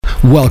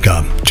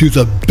Welcome to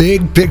the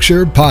Big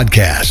Picture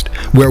Podcast,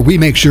 where we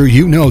make sure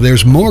you know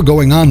there's more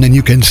going on than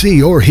you can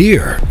see or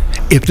hear.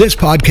 If this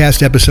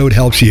podcast episode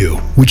helps you,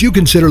 would you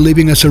consider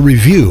leaving us a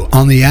review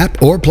on the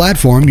app or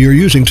platform you're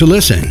using to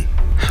listen?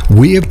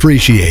 We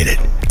appreciate it.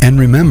 And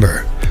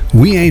remember,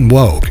 we ain't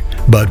woke,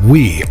 but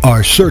we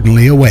are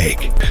certainly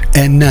awake.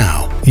 And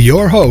now,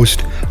 your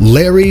host,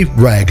 Larry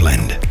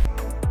Ragland.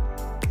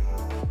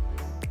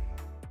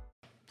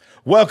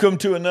 Welcome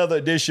to another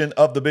edition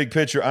of The Big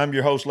Picture. I'm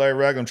your host, Larry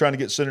Ragland. I'm trying to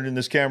get centered in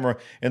this camera,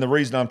 and the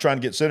reason I'm trying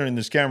to get centered in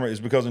this camera is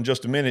because in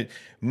just a minute,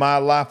 my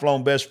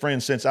lifelong best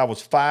friend since I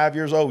was 5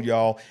 years old,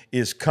 y'all,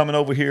 is coming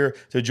over here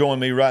to join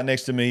me right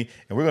next to me,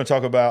 and we're going to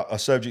talk about a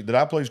subject that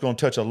I believe is going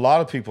to touch a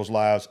lot of people's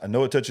lives. I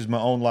know it touches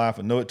my own life.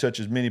 I know it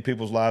touches many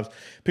people's lives.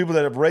 People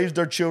that have raised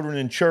their children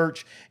in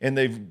church, and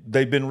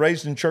they've been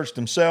raised in church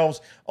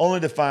themselves, only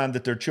to find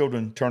that their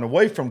children turn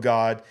away from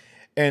God.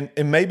 And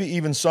maybe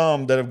even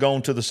some that have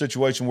gone to the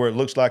situation where it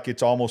looks like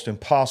it's almost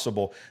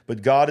impossible.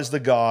 But God is the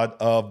God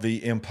of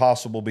the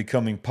impossible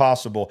becoming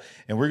possible.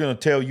 And we're going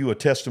to tell you a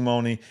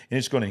testimony, and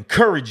it's going to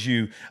encourage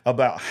you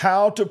about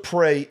how to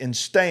pray and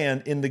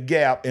stand in the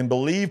gap and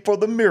believe for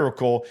the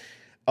miracle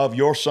of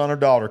your son or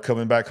daughter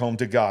coming back home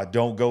to God.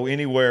 Don't go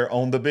anywhere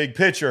on The Big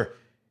Picture.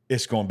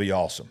 It's going to be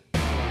awesome.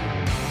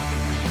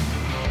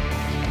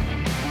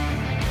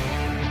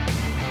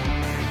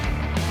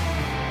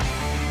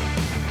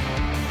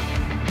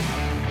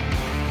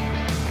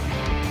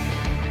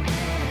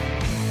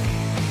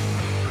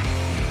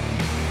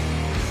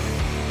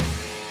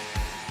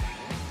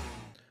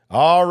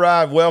 All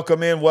right,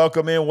 welcome in.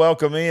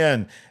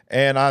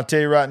 And I'll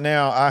tell you right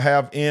now, I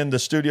have in the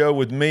studio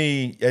with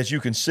me, as you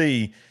can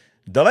see,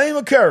 Delane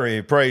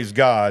McCurry, praise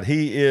God.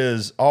 He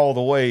is all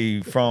the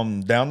way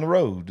from down the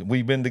road.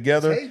 We've been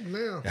together.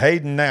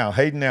 Hayden now.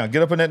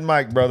 Get up in that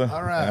mic, brother.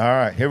 All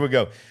right, here we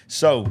go.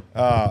 So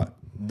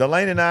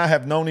Delane and I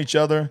have known each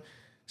other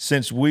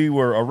since we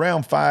were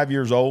around 5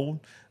 years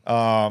old. So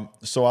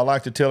I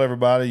like to tell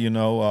everybody,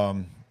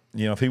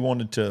 if he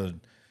wanted to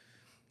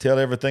tell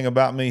everything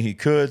about me, he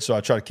could. So I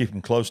try to keep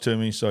him close to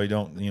me so he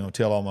don't,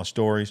 tell all my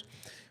stories.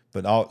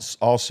 But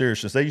all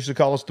seriousness, they used to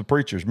call us the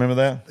preachers. Remember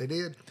that? They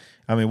did.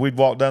 I mean, we'd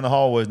walk down the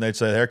hallways and they'd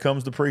say, "There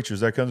comes the preachers.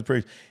 There comes the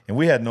preachers." And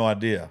we had no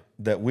idea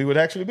that we would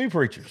actually be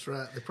preachers. That's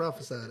right. They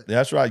prophesied it.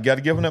 That's right. You got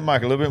to give them that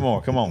mic a little bit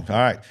more. Come on. All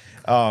right.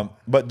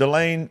 But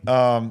Delane,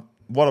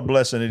 what a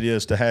blessing it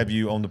is to have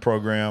you on the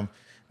program.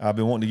 I've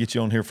been wanting to get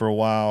you on here for a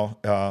while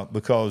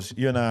because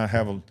you and I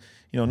have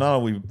not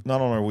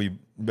only are we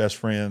best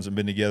friends and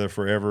been together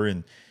forever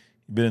and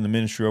been in the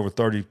ministry over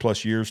 30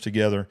 plus years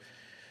together.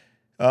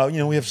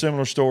 We have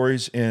similar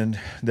stories and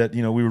that,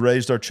 we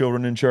raised our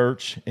children in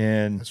church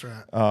and, that's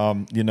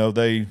right.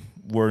 They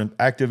were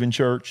active in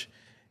church,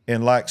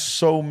 and like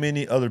so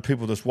many other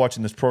people that's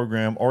watching this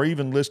program or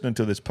even listening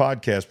to this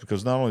podcast,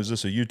 because not only is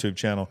this a YouTube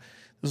channel,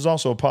 this is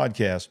also a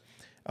podcast.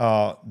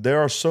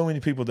 There are so many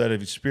people that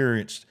have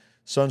experienced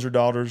sons or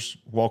daughters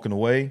walking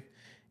away.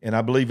 And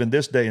I believe in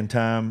this day and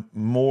time,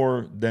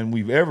 more than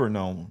we've ever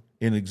known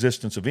in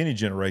existence of any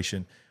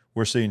generation,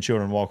 we're seeing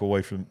children walk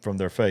away from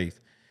their faith.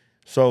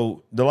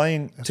 So,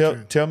 Delane,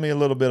 tell me a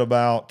little bit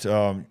about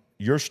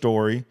your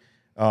story,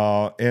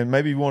 and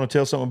maybe you want to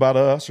tell something about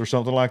us or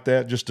something like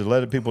that, just to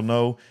let people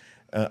know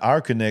our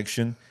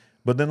connection.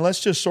 But then let's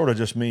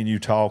just me and you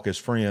talk as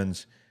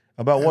friends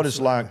about what it's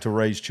like to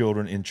raise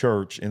children in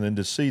church, and then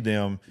to see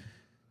them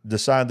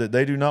decide that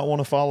they do not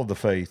want to follow the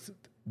faith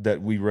that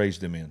we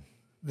raised them in.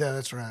 Yeah,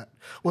 that's right.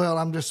 Well,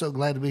 I'm just so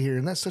glad to be here,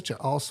 and that's such an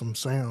awesome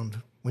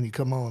sound when you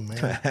come on,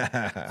 man.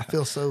 I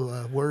feel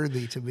so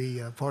worthy to be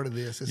a part of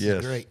this. This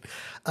is great.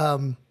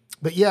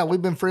 But yeah,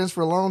 we've been friends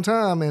for a long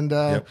time, and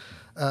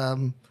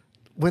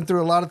went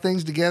through a lot of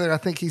things together. I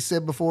think he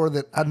said before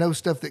that I know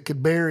stuff that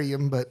could bury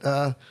him,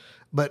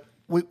 but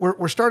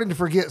we're starting to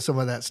forget some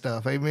of that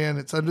stuff. Amen.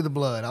 It's under the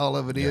blood. All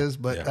of it is.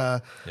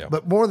 But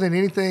but more than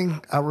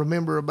anything, I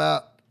remember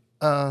about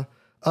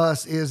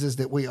us is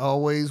that we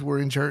always were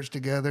in church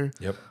together.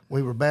 Yep.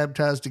 We were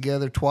baptized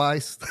together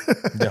twice.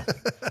 Yeah.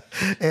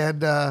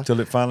 And till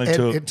it finally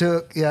took. It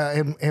took,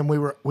 and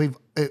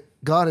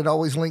God had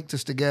always linked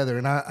us together.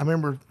 And I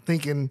remember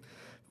thinking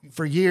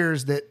for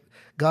years that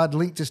God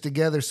linked us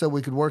together so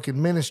we could work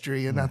in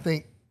ministry. And I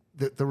think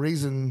that the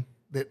reason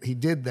that he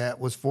did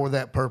that was for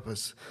that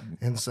purpose.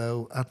 And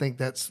so I think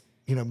that's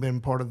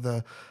been part of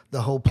the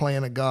whole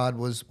plan of God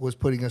was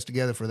putting us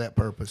together for that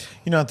purpose.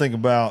 I think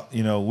about,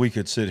 we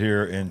could sit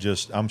here and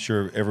I'm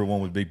sure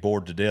everyone would be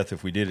bored to death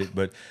if we did it,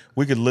 but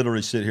we could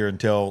literally sit here and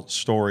tell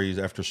stories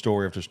after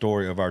story after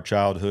story of our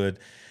childhood,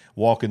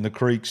 walking the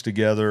creeks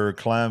together,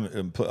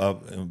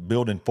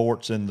 building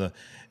forts in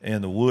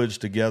the woods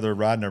together,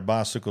 riding our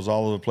bicycles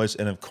all over the place,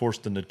 and of course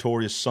the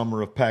notorious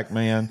Summer of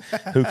Pac-Man.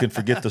 Who can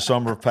forget the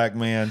Summer of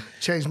Pac-Man?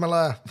 Changed my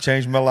life.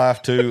 Changed my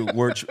life too.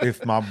 Which,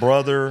 if my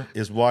brother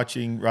is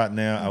watching right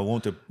now, I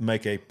want to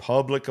make a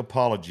public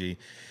apology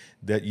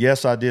that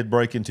yes, I did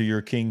break into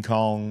your King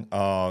Kong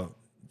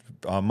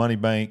money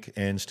bank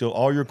and steal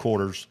all your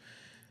quarters.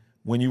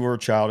 when you were a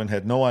child and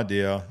had no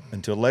idea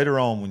until later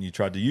on when you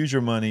tried to use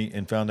your money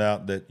and found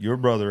out that your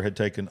brother had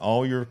taken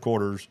all your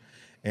quarters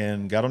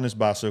and got on his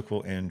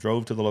bicycle and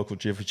drove to the local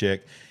Jiffy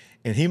Check.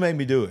 And he made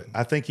me do it.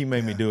 I think he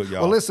made me do it,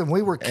 y'all. Well, listen,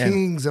 we were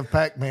kings of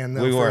Pac-Man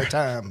though for a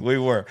time. We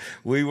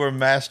were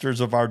masters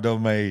of our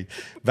domain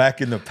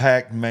back in the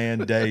Pac-Man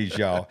days,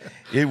 y'all.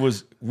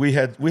 We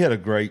had a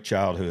great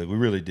childhood. We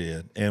really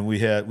did, and we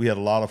had a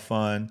lot of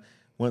fun.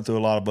 Went through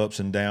a lot of ups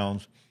and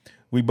downs.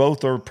 We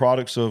both are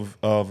products of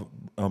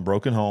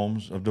broken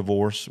homes, of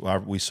divorce.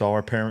 We saw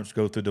our parents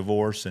go through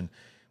divorce, and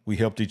we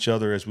helped each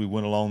other as we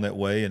went along that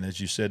way. And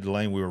as you said,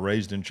 Delane, we were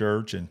raised in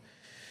church, and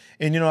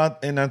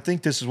I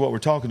think this is what we're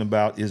talking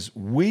about, is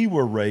we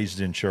were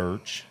raised in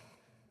church,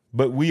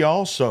 but we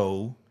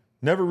also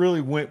never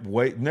really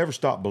never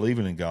stopped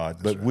believing in God,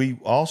 but we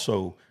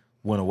also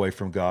went away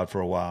from God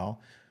for a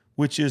while,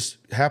 which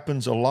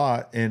happens a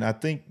lot. And I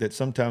think that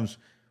sometimes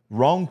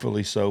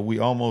wrongfully so, we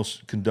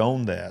almost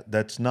condone that.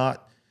 That's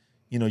not,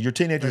 your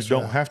teenagers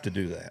don't have to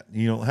do that.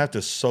 You don't have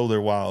to sow their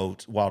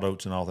wild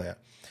oats and all that.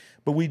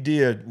 But we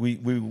did. We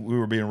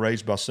were being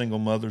raised by single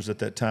mothers at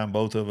that time,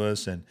 both of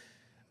us, and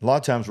a lot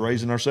of times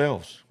raising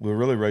ourselves. We were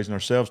really raising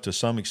ourselves to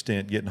some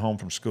extent, getting home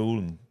from school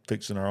and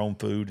fixing our own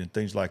food and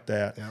things like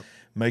that,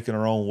 making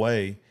our own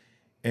way.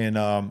 And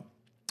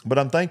but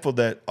I'm thankful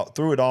that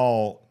through it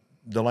all,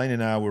 Delane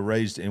and I were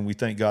raised, and we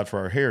thank God for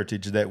our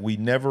heritage, that we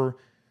never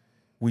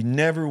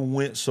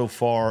went so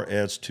far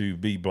as to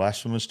be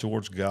blasphemous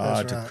towards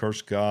God, to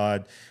curse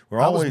God.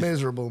 I was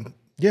miserable.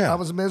 Yeah. I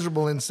was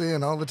miserable in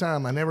sin all the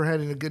time. I never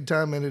had a good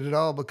time in it at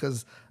all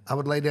because I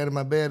would lay down in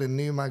my bed and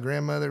knew my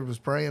grandmother was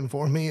praying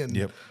for me. And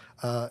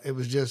it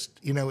was just,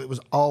 it was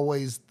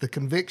always, the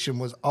conviction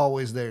was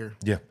always there.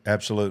 Yeah,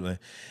 absolutely.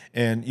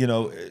 And,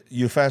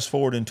 you fast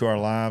forward into our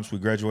lives. We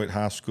graduate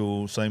high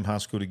school, same high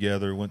school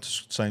together, went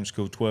to same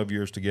school 12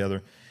 years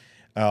together.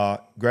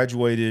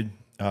 Graduated,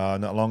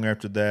 not long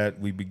after that,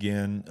 we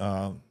began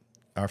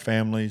our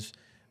families,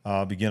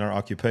 began our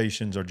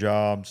occupations, our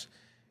jobs,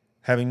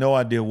 having no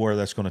idea where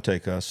that's going to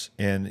take us.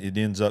 And it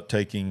ends up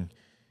taking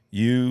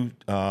you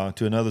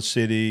to another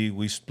city.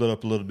 We split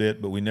up a little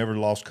bit, but we never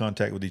lost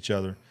contact with each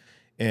other.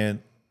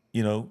 And,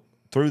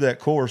 through that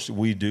course,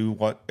 we do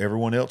what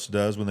everyone else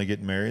does when they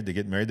get married. They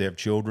get married, they have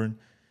children,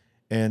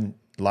 and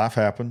life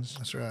happens.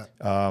 That's right.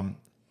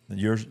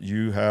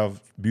 You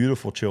have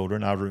beautiful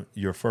children.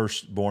 Your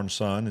firstborn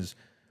son is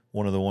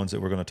one of the ones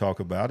that we're going to talk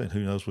about, and who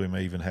knows, we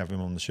may even have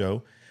him on the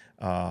show.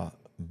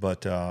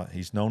 But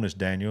he's known as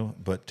Daniel,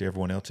 but to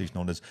everyone else, he's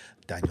known as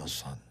Daniel's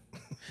son.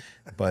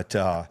 But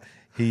God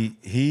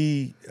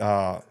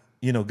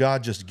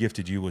just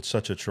gifted you with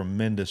such a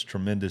tremendous,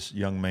 tremendous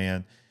young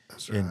man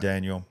in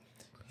Daniel.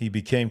 He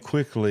became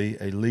quickly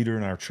a leader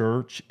in our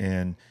church,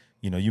 and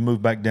you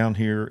moved back down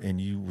here, and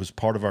you was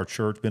part of our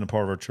church, been a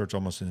part of our church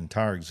almost the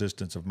entire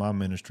existence of my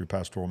ministry,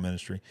 pastoral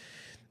ministry.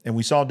 And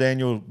we saw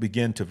Daniel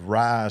begin to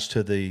rise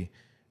to the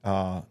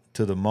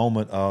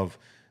moment of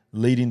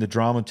leading the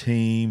drama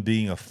team,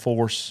 being a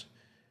force,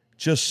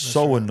 just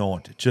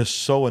anointed.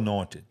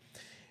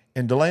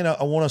 And Delane,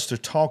 I want us to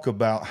talk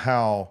about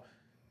how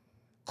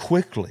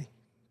quickly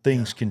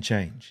things can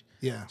change.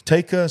 Yeah.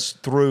 Take us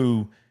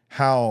through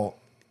how,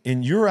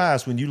 in your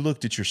eyes, when you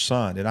looked at your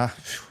son, and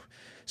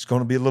it's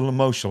going to be a little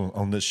emotional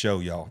on this show,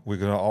 y'all. We're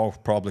going to all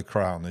probably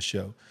cry on this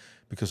show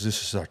because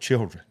this is our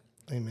children.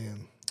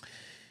 Amen.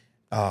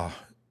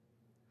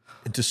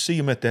 And to see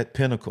him at that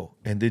pinnacle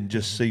and then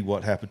just see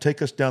what happened.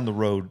 Take us down the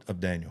road of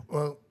Daniel.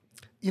 Well,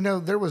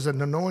 there was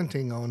an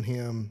anointing on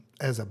him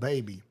as a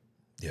baby.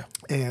 Yeah.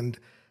 And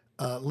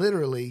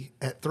literally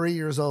at 3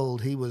 years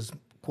old, he was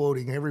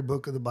quoting every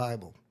book of the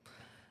Bible.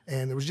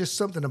 And there was just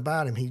something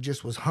about him. He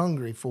just was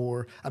hungry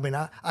for,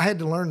 I had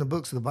to learn the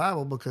books of the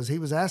Bible because he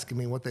was asking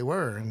me what they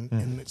were.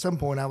 And at some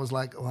point I was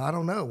like, well, I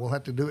don't know. We'll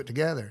have to do it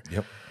together.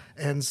 Yep.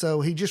 And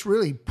so he just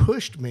really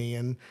pushed me.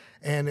 And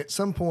at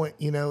some point,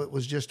 it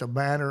was just a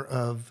matter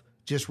of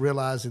just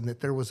realizing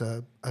that there was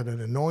an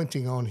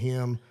anointing on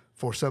him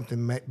for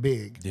something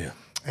big. Yeah.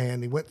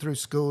 And he went through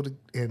school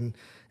and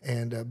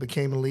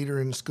became a leader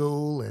in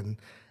school. And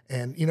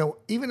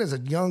even as a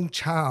young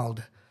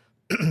child,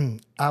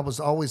 I was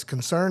always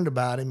concerned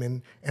about him.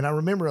 And I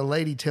remember a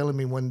lady telling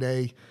me one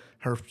day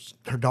her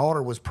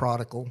daughter was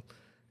prodigal.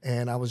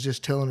 And I was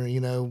just telling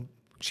her,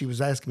 she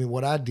was asking me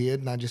what I did,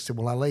 and I just said,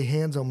 well, I lay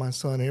hands on my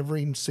son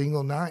every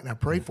single night, and I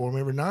pray for him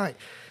every night.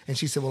 And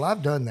she said, well,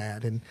 I've done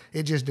that, and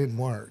it just didn't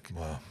work.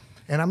 Wow.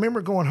 And I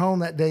remember going home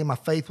that day, my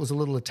faith was a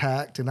little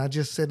attacked, and I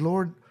just said,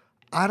 Lord,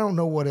 I don't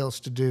know what else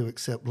to do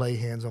except lay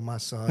hands on my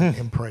son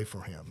and pray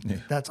for him. Yeah.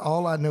 That's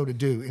all I know to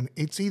do, and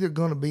it's either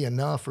going to be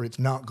enough or it's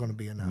not going to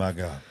be enough. My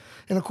God.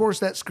 And, of course,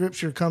 that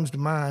scripture comes to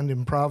mind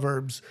in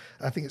Proverbs,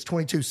 I think it's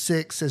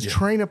 22:6, says,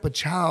 train up a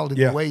child in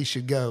the way he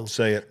should go.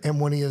 Say it. And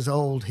when he is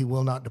old, he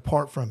will not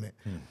depart from it.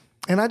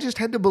 And I just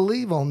had to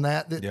believe on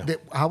that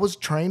I was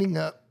training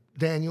up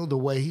Daniel the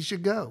way he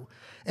should go.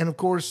 And, of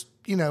course,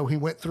 he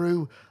went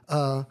through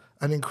an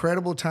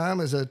incredible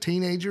time as a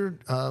teenager,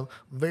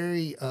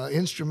 very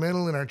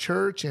instrumental in our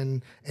church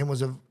and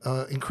was an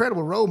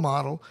incredible role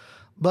model.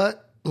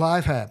 But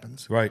life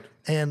happens. Right.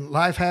 And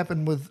life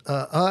happened with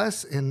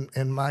us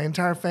and my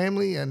entire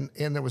family, and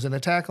there was an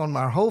attack on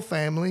my whole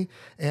family.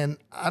 And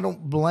I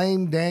don't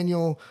blame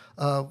Daniel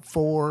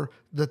for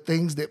the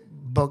things that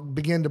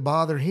began to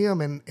bother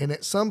him. And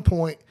at some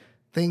point,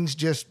 things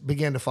just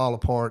began to fall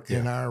apart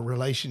in our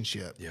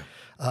relationship.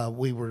 Yeah.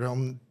 We were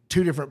on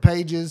two different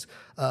pages,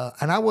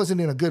 and I wasn't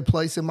in a good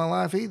place in my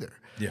life either.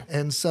 Yeah.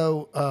 And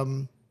so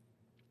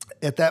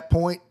at that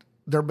point,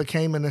 there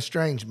became an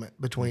estrangement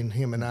between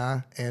him and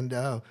I,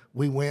 and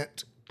we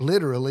went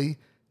literally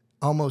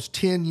almost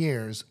 10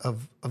 years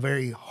of a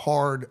very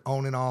hard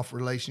on and off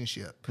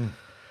relationship.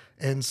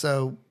 And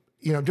so,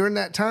 during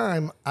that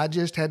time, I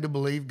just had to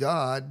believe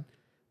God,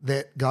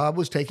 that God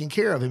was taking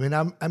care of him. And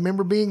I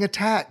remember being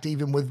attacked,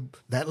 even with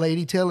that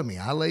lady telling me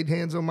I laid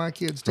hands on my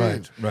kids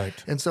too. Right.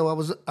 And so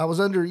I was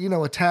under,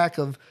 attack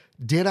of,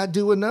 did I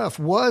do enough?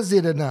 Was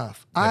it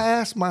enough? Yeah. I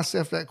asked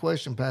myself that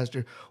question,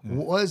 Pastor.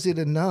 Was it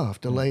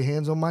enough to lay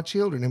hands on my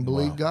children and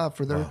believe God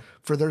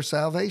for their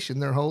salvation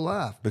their whole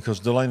life? Because,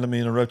 Delane, let me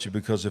interrupt you,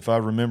 because if I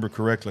remember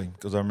correctly,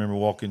 because I remember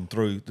walking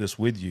through this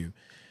with you,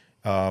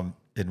 and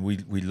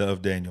we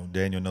love Daniel.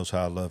 Daniel knows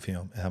how I love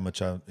him, how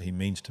much he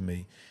means to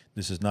me.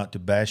 This is not to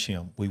bash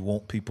him. We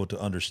want people to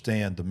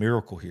understand the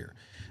miracle here.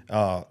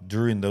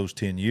 During those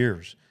 10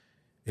 years,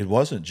 it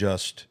wasn't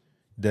just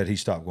that he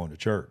stopped going to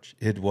church.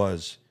 It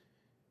was,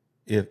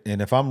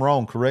 if I'm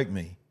wrong, correct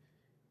me,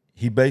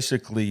 he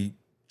basically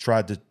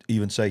tried to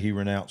even say he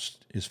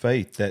renounced his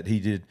faith, that he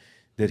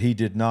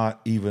did not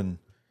even.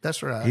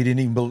 That's right. He didn't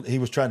even. He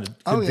was trying to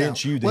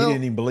convince you that he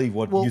didn't even believe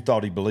what you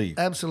thought he believed.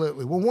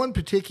 Absolutely. Well, one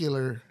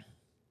particular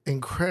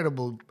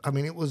incredible,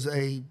 it was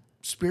a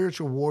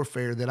spiritual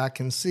warfare that I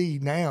can see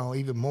now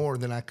even more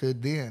than I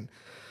could then.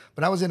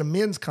 But I was in a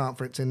men's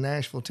conference in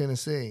Nashville,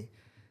 Tennessee,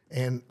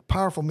 and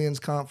powerful men's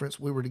conference.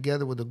 We were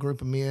together with a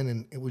group of men,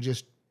 and it was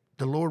just,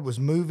 the Lord was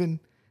moving.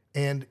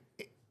 And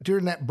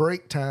during that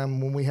break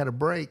time, when we had a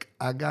break,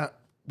 I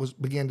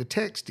began to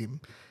text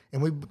him,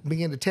 and we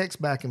began to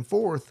text back and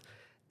forth,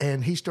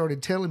 and he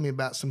started telling me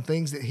about some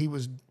things that he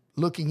was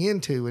looking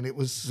into, and it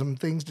was some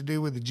things to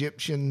do with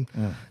Egyptian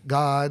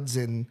gods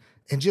and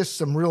just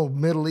some real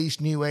Middle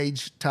East New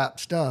Age type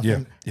stuff.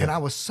 And I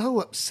was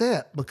so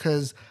upset,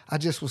 because I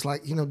just was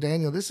like,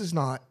 Daniel, this is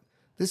not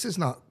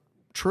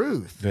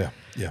truth.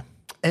 Yeah.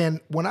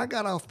 And when I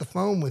got off the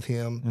phone with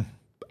him,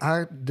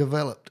 I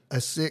developed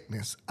a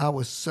sickness. I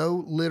was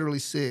so literally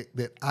sick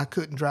that I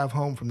couldn't drive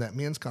home from that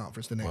men's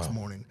conference the next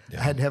morning.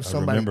 Yeah, I had to have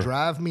somebody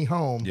drive me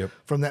home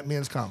from that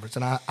men's conference.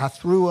 And I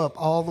threw up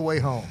all the way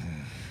home.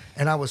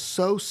 And I was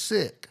so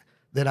sick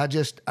that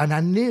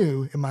I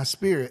knew in my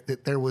spirit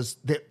that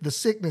that the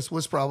sickness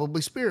was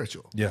probably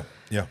spiritual. Yeah.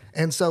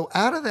 And so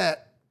out of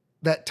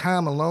that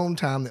time, alone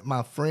time that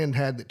my friend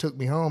had that took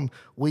me home,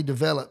 we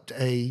developed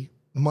a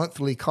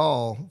monthly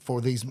call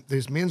for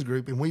this men's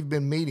group, and we've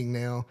been meeting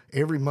now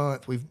every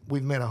month. We've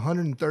met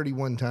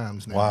 131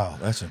 times now. Wow,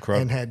 that's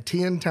incredible. And had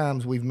 10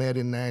 times we've met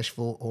in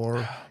Nashville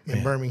or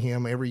in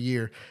Birmingham every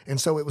year.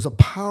 And so it was a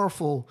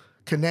powerful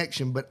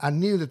connection, but I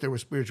knew that there was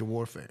spiritual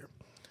warfare.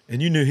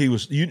 And you knew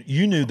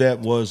you knew that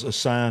was a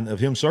sign of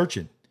him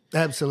searching.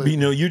 Absolutely.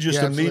 You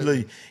just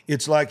immediately,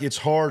 it's like it's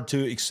hard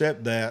to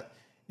accept that.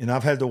 And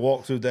I've had to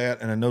walk through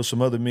that, and I know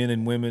some other men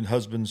and women,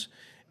 husbands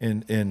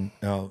and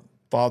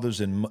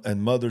fathers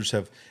and mothers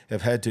have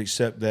had to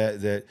accept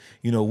that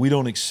we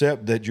don't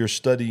accept that you're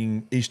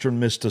studying Eastern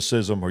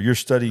mysticism or you're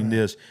studying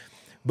this,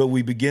 but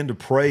we begin to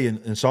pray, and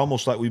it's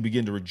almost like we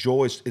begin to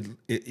rejoice.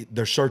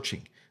 They're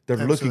searching.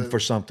 They're looking for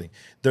something.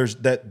 There's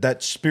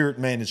that spirit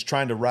man is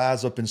trying to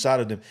rise up inside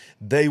of them.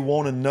 They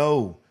want to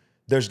know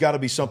there's got to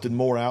be something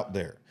more out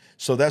there.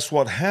 So that's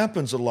what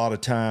happens a lot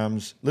of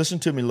times. Listen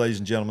to me, ladies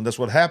and gentlemen. That's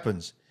what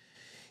happens.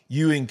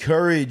 You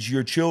encourage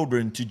your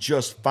children to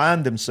just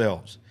find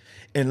themselves.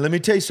 And let me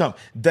tell you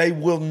something. They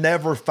will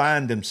never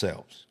find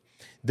themselves.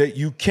 That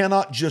you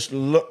cannot just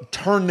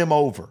turn them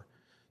over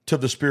to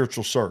the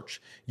spiritual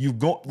search.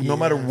 No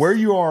matter where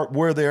you are,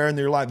 where they are in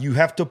their life, you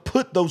have to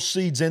put those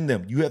seeds in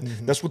them.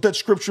 That's what that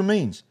scripture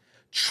means.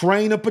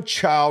 Train up a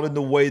child in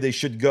the way they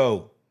should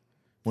go.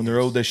 When they're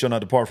old, they shall not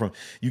depart from.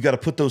 You got to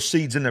put those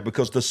seeds in there,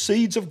 because the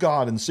seeds of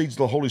God and the seeds of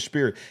the Holy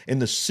Spirit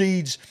and the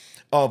seeds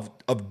of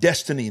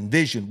destiny and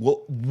vision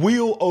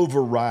will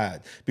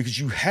override, because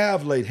you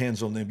have laid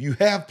hands on them. You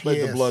have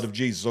pled the blood of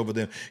Jesus over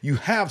them. You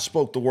have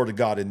spoke the word of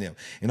God in them.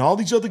 And all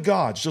these other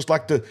gods, just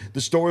like the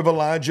story of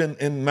Elijah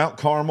in Mount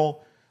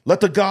Carmel,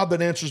 let the God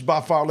that answers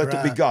by fire, let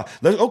it be God.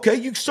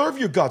 You serve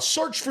your God.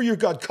 Search for your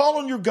God. Call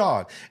on your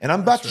God. And I'm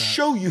about to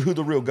show you who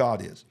the real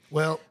God is.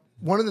 Well,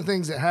 one of the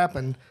things that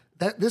happened,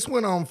 this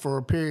went on for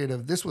a period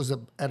of, this was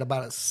at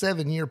about a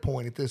 7-year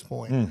point at this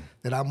point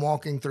that I'm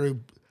walking through,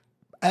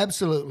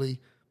 absolutely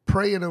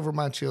praying over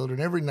my children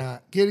every night,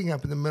 getting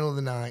up in the middle of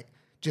the night,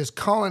 just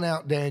calling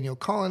out Daniel,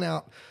 calling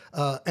out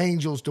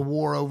angels to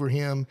war over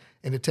him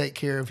and to take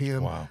care of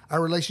him. Wow.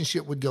 Our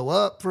relationship would go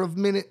up for a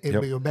minute, it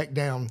would go back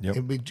down.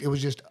 It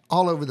was just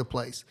all over the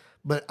place.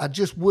 But I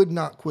just would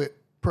not quit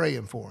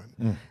praying for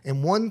him.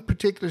 And one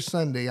particular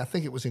Sunday, I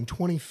think it was in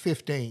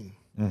 2015,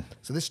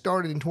 So this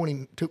started in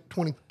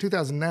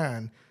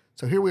 2009.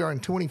 So here we are in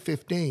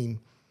 2015.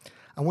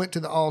 I went to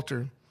the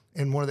altar,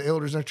 and one of the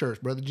elders in our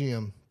church, Brother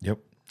Jim,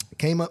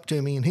 came up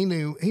to me, and he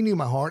knew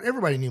my heart.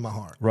 Everybody knew my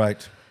heart.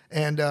 Right.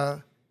 And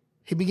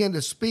he began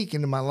to speak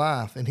into my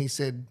life, and he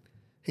said,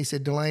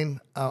 Delane,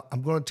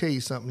 I'm going to tell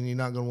you something, and you're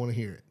not going to want to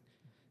hear it.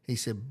 He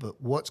said, but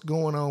what's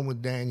going on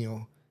with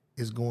Daniel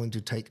is going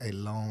to take a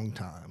long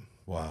time.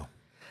 Wow.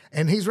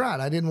 And he's right.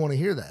 I didn't want to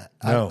hear that.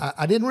 No.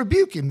 I didn't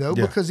rebuke him, though,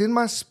 because in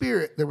my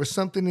spirit, there was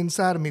something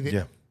inside of me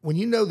that when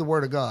you know the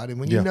word of God and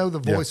when you know the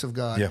voice of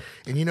God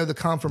and you know the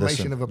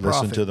confirmation of a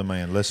prophet. Listen to the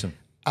man. Listen.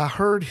 I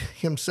heard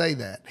him say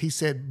that. He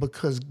said,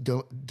 because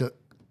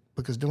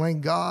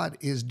Delane, God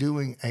is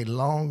doing a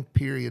long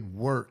period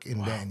work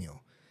in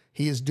Daniel.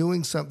 He is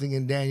doing something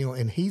in Daniel,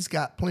 and he's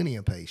got plenty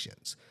of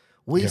patience.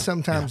 We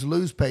sometimes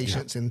lose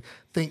patience and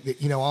think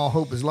that, all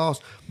hope is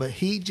lost. But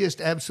he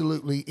just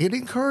absolutely, it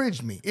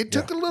encouraged me. It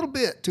took a little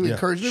bit to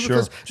encourage me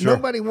because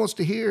nobody wants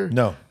to hear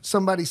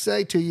somebody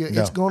say to you,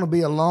 it's going to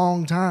be a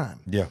long time.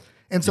 Yeah.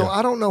 And so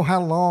I don't know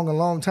how long a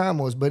long time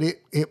was, but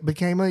it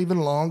became an even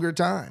longer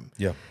time.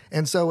 Yeah.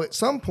 And so at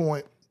some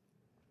point,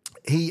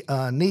 he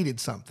needed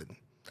something.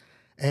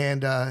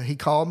 And he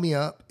called me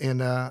up,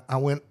 and I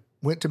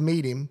went to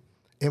meet him.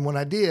 And when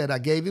I did, I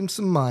gave him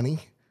some money,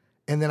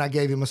 and then I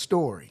gave him a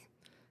story.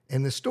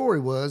 And the story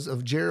was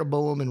of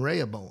Jeroboam and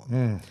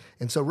Rehoboam.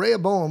 And so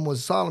Rehoboam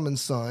was Solomon's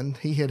son.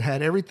 He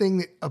had everything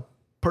that a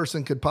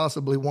person could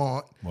possibly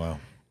want. Wow.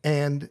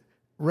 And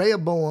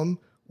Rehoboam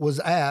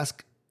was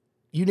asked,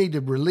 you need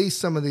to release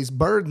some of these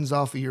burdens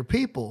off of your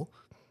people,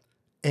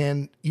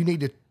 and you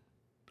need to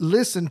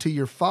listen to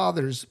your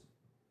father's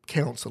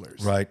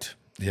counselors. Right.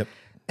 Yep.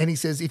 And he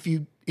says, if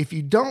you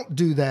don't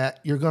do that,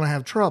 you're going to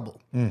have trouble.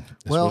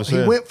 Well,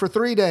 he went for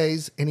 3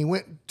 days, and he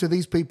went to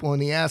these people,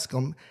 and he asked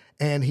them,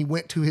 and he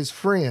went to his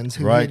friends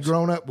who he had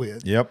grown up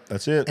with. Yep,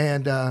 that's it.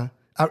 And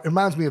it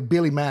reminds me of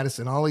Billy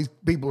Madison, all these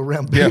people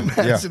around Billy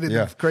Madison in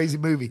the crazy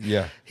movie.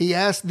 Yeah. He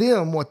asked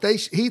them what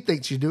he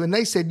thinks you do, and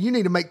they said, you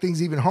need to make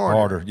things even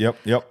harder.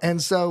 Yep.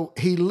 And so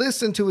he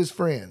listened to his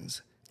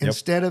friends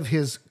instead of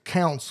his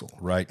counsel.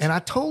 Right. And I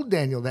told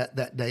Daniel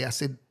that day, I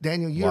said,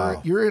 Daniel,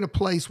 you're in a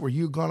place where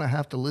you're going to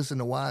have to listen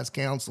to wise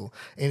counsel.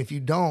 And if you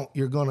don't,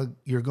 you're going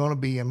to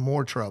be in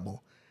more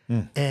trouble.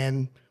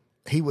 And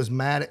he was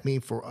mad at me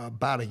for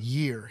about a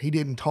year. He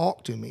didn't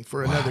talk to me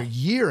for another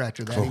year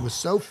after that. He was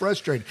so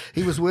frustrated.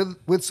 He was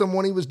with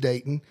someone he was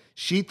dating.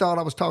 She thought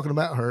I was talking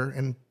about her,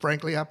 and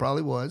frankly, I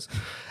probably was.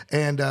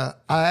 And I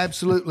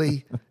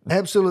absolutely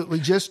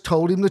just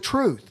told him the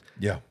truth.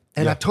 Yeah.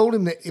 And I told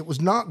him that it was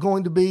not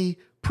going to be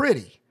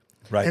pretty.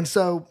 Right. And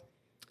so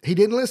he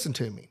didn't listen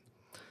to me.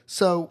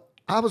 So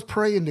I was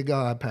praying to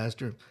God,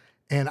 Pastor,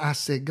 and I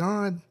said,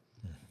 God,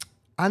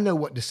 I know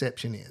what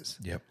deception is.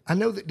 Yep. I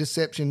know that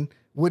deception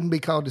wouldn't be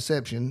called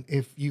deception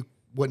if you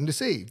wasn't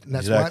deceived. And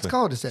that's why it's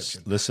called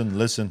deception.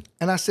 Listen.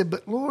 And I said,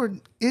 but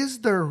Lord, is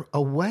there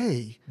a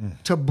way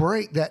to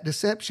break that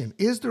deception?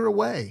 Is there a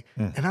way?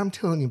 And I'm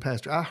telling you,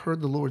 Pastor, I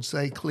heard the Lord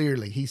say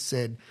clearly, he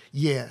said,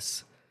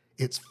 yes,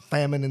 it's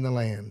famine in the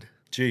land.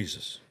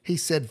 Jesus. He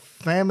said,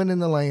 famine in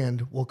the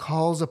land will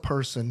cause a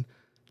person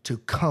to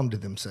come to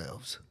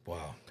themselves.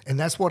 Wow. And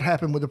that's what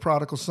happened with the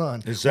prodigal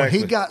son. Exactly.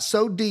 When he got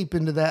so deep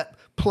into that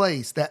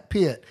place, that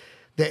pit,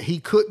 that he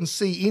couldn't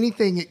see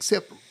anything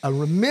except a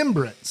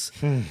remembrance,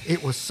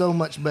 it was so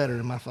much better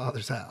in my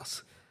Father's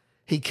house.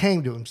 He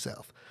came to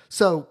himself.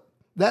 So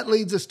that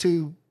leads us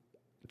to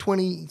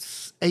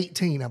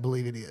 2018, I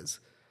believe it is.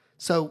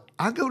 So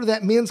I go to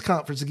that men's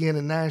conference again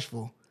in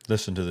Nashville.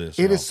 Listen to this.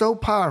 It is so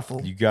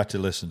powerful. You got to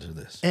listen to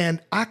this.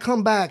 And I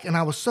come back, and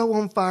I was so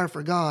on fire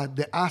for God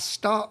that I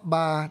stopped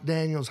by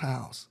Daniel's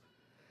house.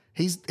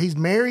 He's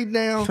married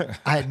now.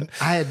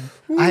 I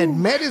had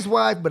met his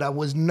wife, but I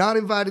was not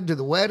invited to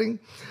the wedding.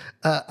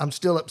 I'm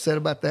still upset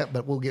about that,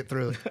 but we'll get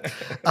through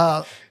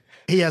it.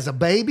 He has a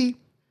baby,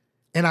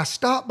 and I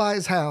stopped by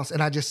his house,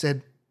 and I just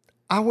said,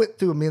 I went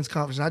through a men's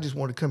conference, and I just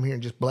want to come here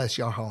and just bless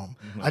your home.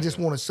 I just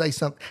want to say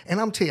something.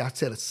 And I'm telling you, I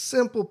said a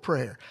simple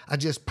prayer. I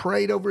just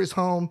prayed over his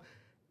home,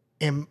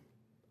 and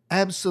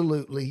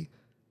absolutely,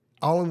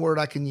 only word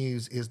I can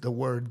use is the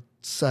word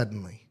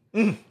suddenly.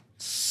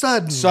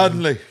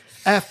 Suddenly.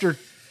 After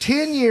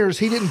 10 years,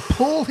 he didn't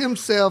pull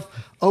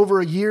himself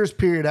over a year's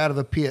period out of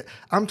the pit.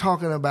 I'm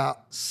talking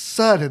about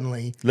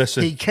suddenly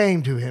he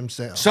came to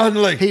himself.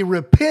 Suddenly. He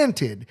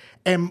repented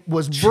and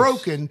was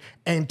broken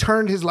and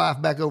turned his life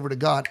back over to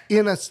God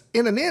in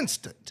an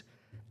instant.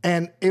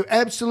 And it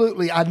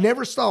absolutely, I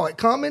never saw it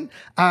coming.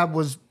 I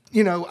was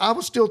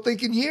still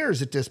thinking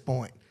years at this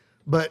point.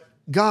 But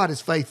God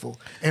is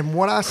faithful. And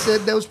when I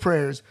said those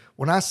prayers,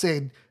 when I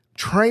said,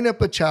 train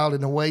up a child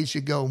in the way he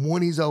should go, and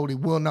when he's old, he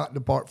will not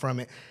depart from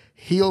it,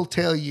 he'll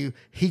tell you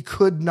he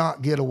could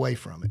not get away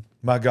from it.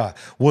 My God.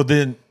 Well,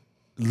 then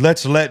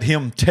let's let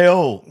him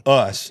tell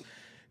us,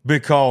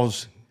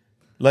 because,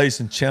 ladies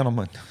and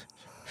gentlemen,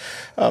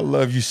 I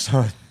love you,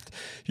 son.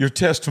 Your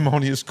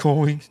testimony is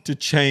going to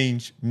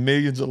change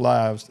millions of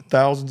lives,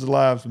 thousands of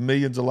lives,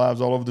 millions of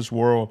lives all over this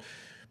world,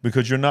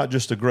 because you're not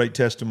just a great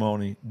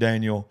testimony,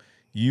 Daniel.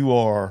 you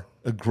are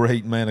a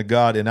great man of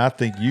God, and I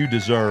think you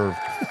deserve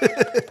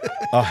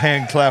a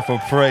hand clap of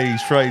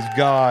praise. Praise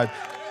God.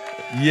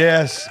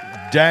 Yes,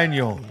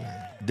 Daniel.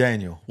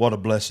 Daniel, what a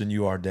blessing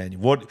you are, Daniel.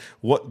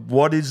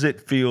 What does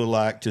it feel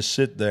like to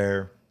sit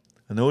there?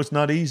 I know it's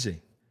not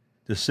easy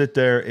to sit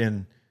there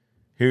and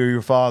hear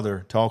your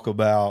father talk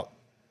about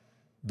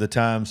the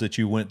times that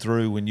you went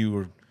through when you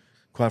were,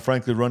 quite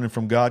frankly, running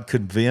from God,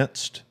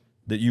 convinced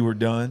that you were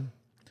done,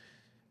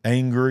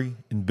 angry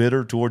and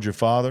bitter towards your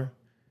father.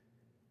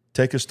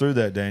 Take us through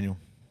that, Daniel.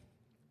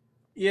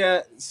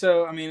 Yeah.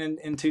 So, I mean,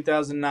 in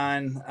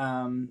 2009,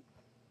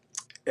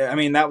 I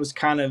mean, that was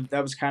kind of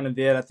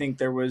it. I think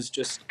there was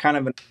just kind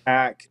of an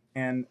attack,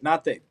 and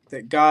not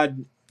that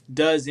God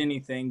does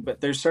anything, but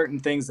there's certain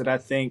things that I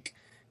think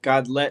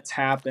God lets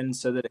happen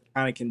so that it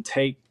kind of can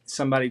take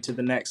somebody to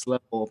the next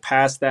level,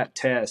 pass that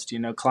test,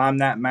 climb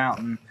that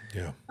mountain.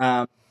 Yeah.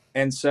 Um,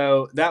 and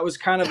so that was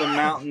kind of a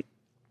mountain.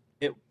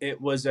 It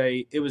was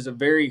a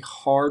very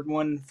hard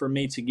one for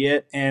me to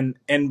get, and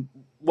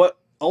what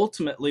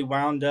ultimately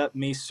wound up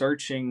me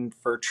searching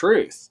for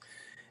truth.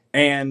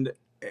 And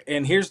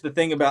here's the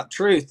thing about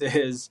truth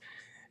is,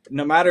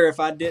 no matter if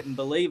I didn't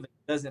believe it,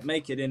 doesn't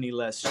make it any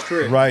less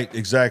true. Right,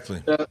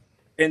 exactly.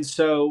 And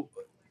so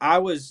I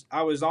was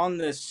on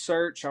this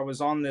search, I was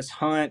on this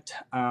hunt.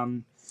 I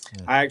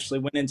actually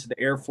went into the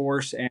Air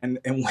Force and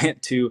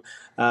went to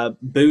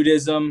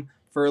Buddhism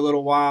for a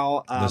little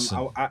while.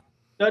 I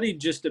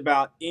studied just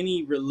about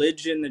any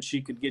religion that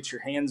you could get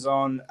your hands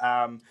on.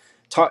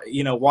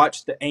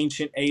 Watch the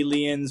Ancient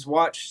Aliens,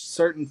 watch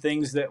certain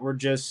things that were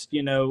just,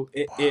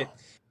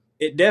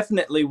 it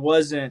definitely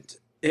wasn't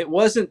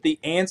the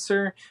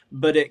answer,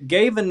 but it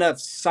gave enough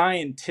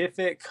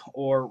scientific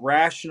or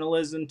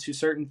rationalism to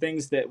certain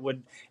things that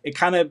it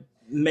kind of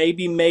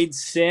maybe made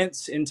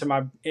sense into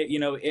my,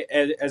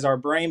 as our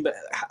brain. But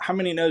how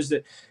many knows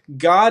that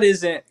God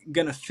isn't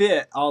going to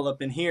fit all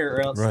up in here,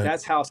 or else Right.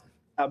 that's how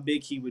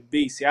big he would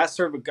be. See, I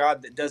serve a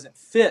God that doesn't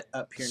fit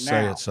up here now.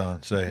 Say it,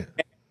 son. Say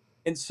it.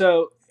 And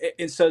so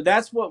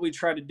that's what we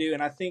try to do.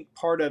 And I think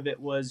part of it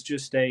was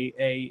just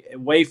a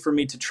way for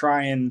me to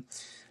try and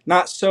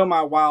not sow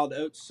my wild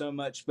oats so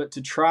much, but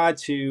to try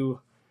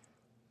to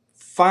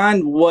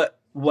find what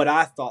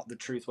I thought the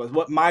truth was,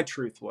 what my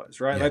truth was,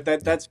 right? Yeah, Like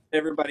that, that's what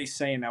everybody's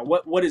saying now.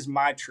 What is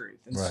my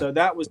truth? And Right. so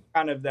that was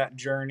kind of that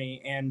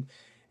journey.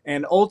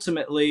 And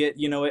ultimately,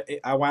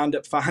 I wound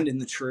up finding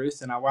the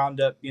truth, and I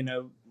wound up,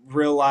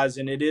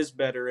 realizing it is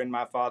better in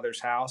my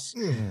Father's house.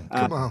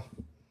 Come on.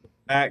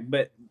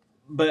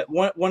 But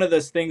one of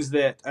those things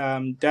that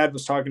Dad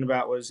was talking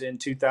about was in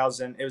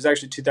 2000. It was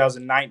actually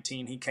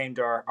 2019. He came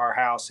to our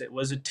house. It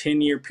was a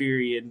 10-year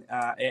period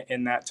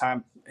in that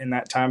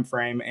time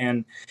frame.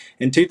 And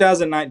in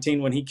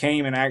 2019, when he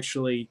came and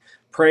actually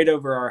prayed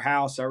over our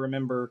house, I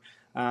remember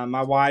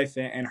my wife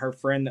and her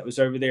friend that was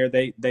over there.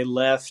 They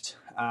left,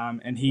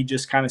 and he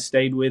just kind of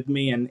stayed with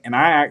me. And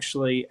I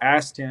actually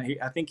asked him.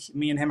 I think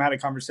me and him had a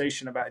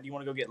conversation about, do you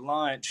want to go get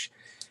lunch?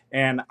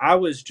 And I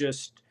was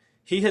just.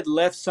 He had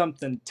left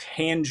something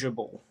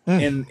tangible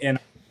in, and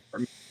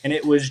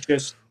it was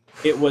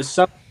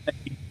something that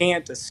you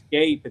can't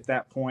escape at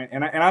that point.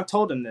 And I've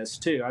told him this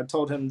too. I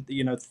told him,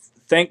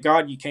 thank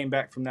God you came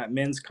back from that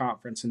men's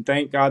conference, and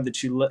thank God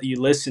that you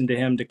listened to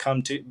him to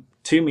come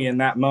to me in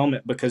that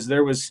moment, because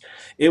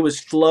it was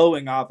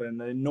flowing off him.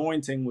 The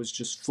anointing was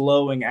just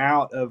flowing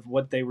out of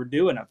what they were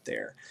doing up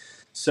there.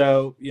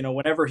 So,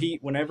 whenever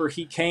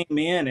he came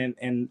in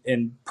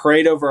and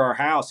prayed over our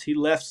house, he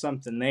left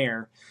something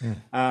there.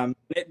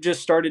 It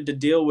just started to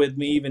deal with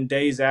me even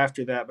days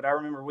after that. But I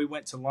remember we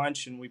went to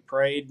lunch and we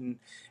prayed,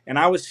 and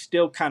I was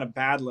still kind of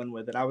battling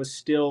with it. I was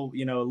still,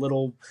 a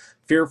little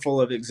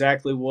fearful of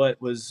exactly what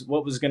was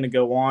going to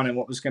go on and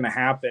what was going to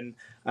happen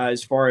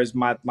as far as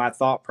my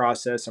thought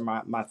process and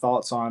my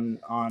thoughts on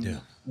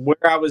where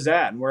I was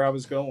at and where I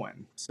was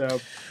going.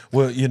 So,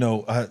 well,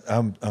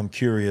 I'm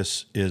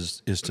curious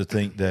is to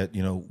think that,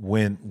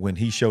 when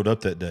he showed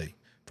up that day,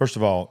 first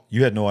of all,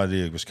 you had no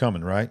idea he was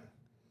coming, right?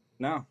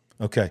 No.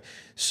 Okay.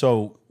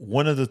 So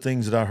one of the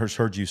things that I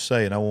heard you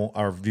say, and I want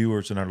our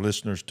viewers and our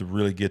listeners to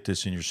really get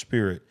this in your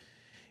spirit,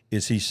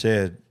 is he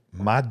said,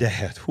 my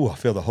dad, I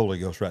feel the Holy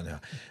Ghost right now.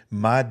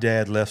 My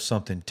dad left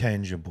something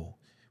tangible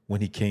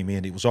when he came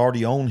in. It was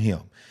already on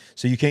him.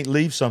 So you can't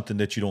leave something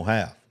that you don't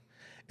have.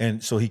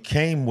 And so he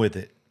came with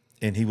it,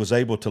 and he was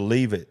able to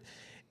leave it.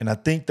 And I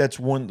think that's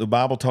one, the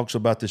Bible talks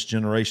about this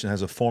generation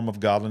has a form of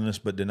godliness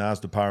but denies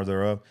the power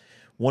thereof.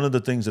 One of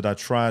the things that I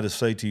try to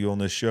say to you on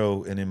this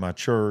show and in my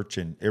church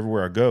and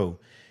everywhere I go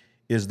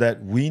is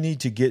that we need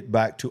to get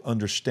back to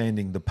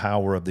understanding the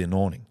power of the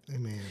anointing.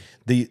 Amen.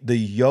 The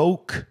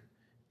yoke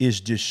is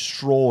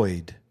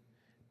destroyed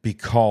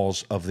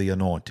because of the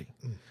anointing.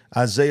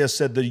 Isaiah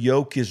said the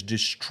yoke is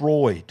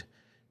destroyed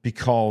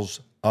because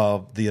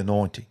of the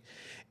anointing.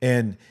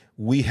 And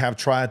we have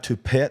tried to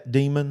pet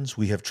demons.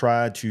 We have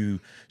tried to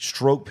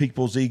stroke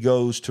people's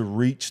egos to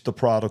reach the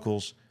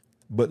prodigals.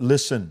 But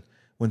listen,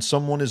 when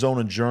someone is on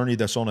a journey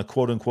that's on a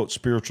quote-unquote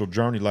spiritual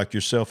journey like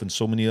yourself and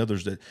so many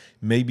others that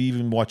maybe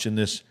even watching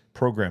this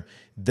program,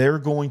 they're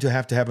going to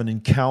have an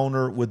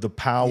encounter with the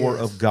power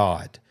of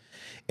God.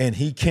 And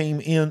he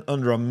came in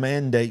under a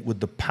mandate with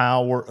the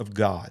power of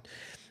God.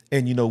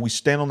 And, we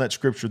stand on that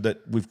scripture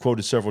that we've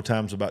quoted several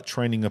times about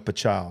training up a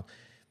child.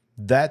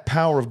 That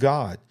power of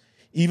God,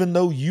 even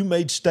though you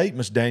made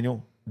statements,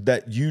 Daniel,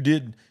 that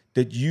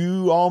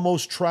you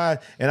almost tried,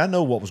 and I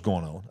know what was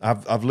going on.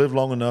 I've lived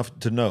long enough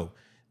to know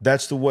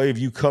that's the way of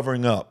you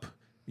covering up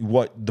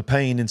what the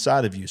pain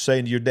inside of you,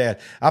 saying to your dad,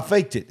 I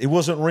faked it. It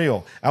wasn't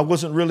real. I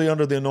wasn't really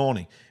under the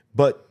anointing.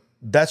 But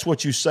that's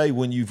what you say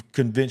when you've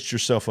convinced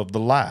yourself of the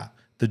lie,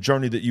 the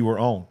journey that you were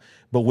on.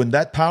 But when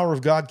that power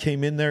of God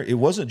came in there, it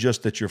wasn't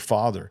just that your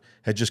father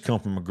had just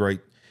come from a great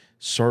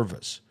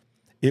service.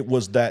 It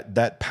was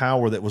that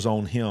power that was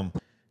on him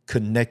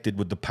connected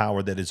with the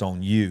power that is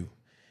on you.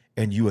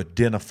 And you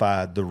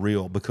identified the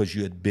real because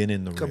you had been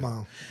in the real. Come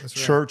on. That's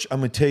right. Church,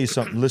 I'm going to tell you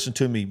something. Listen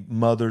to me,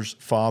 mothers,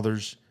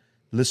 fathers.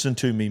 Listen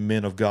to me,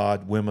 men of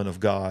God, women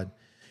of God.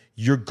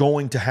 You're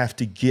going to have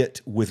to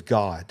get with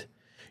God.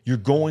 You're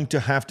going to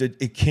have to,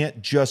 it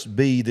can't just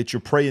be that you're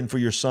praying for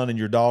your son and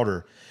your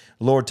daughter.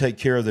 Lord, take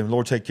care of them.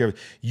 Lord, take care of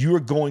them. You are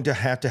going to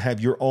have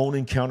your own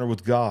encounter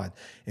with God.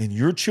 And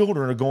your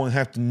children are going to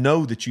have to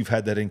know that you've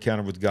had that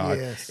encounter with God.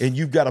 Yes. And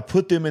you've got to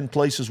put them in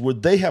places where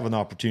they have an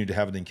opportunity to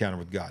have an encounter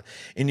with God.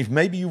 And if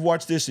maybe you've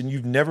watched this and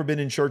you've never been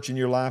in church in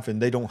your life and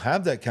they don't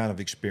have that kind of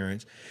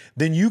experience,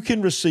 then you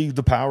can receive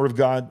the power of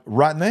God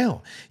right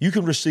now. You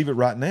can receive it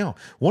right now.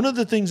 One of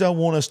the things I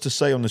want us to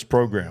say on this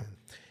program,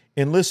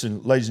 and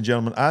listen, ladies and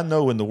gentlemen, I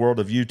know in the world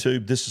of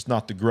YouTube, this is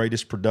not the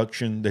greatest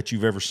production that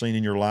you've ever seen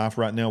in your life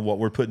right now, what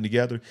we're putting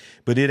together,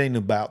 but it ain't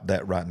about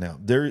that right now.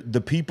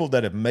 The people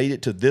that have made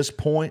it to this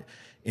point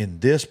in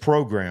this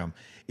program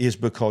is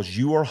because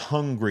you are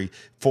hungry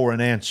for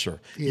an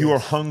answer. Yes. You are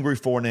hungry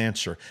for an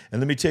answer.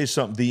 And let me tell you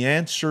something. The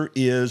answer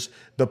is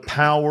the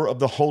power of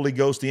the Holy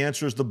Ghost. The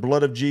answer is the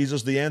blood of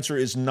Jesus. The answer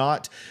is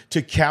not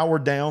to cower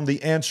down.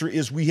 The answer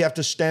is we have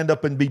to stand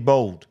up and be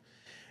bold.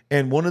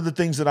 And one of the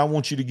things that I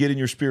want you to get in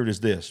your spirit is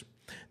this.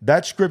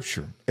 That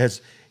scripture has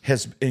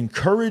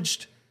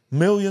encouraged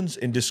millions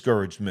and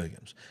discouraged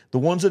millions. The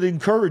ones that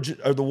encourage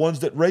are the ones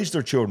that raise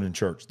their children in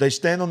church. They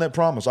stand on that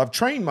promise. I've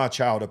trained my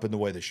child up in the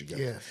way they should go.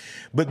 Yes.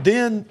 But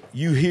then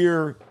you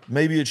hear,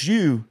 maybe it's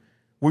you,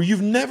 where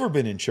you've never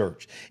been in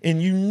church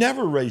and you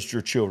never raised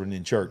your children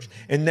in church.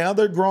 And now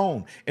they're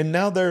grown and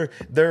now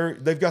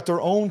they've got their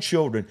own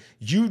children.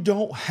 You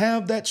don't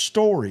have that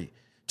story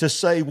to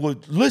say, well,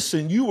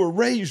 listen, you were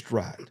raised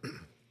right.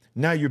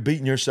 Now you're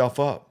beating yourself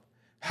up.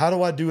 How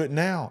do I do it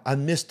now? I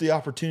missed the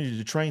opportunity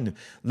to train them.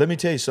 Let me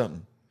tell you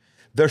something.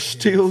 They're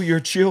still your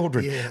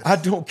children. Yes. I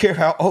don't care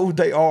how old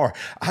they are.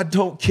 I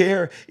don't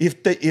care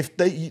if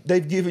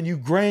they've given you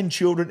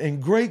grandchildren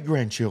and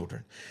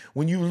great-grandchildren.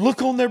 When you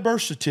look on their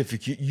birth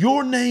certificate,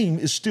 your name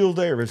is still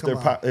there as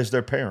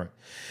their parent.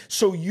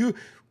 So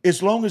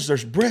as long as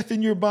there's breath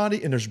in your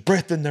body and there's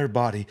breath in their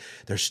body,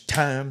 there's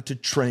time to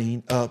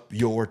train up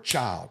your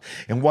child.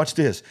 And watch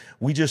this.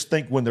 We just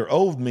think when they're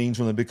old means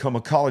when they become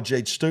a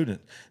college-age student.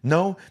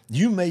 No,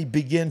 you may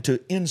begin to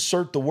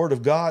insert the Word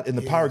of God and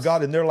the power of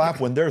God in their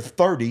life when they're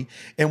 30,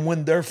 and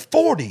when they're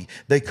 40,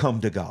 they come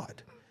to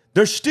God.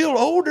 They're still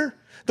older.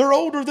 They're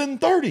older than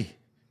 30.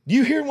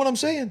 You hear what I'm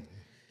saying?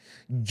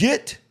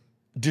 Get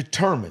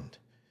determined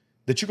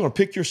that you're going to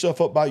pick yourself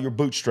up by your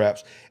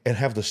bootstraps and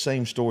have the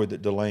same story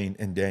that Delane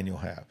and Daniel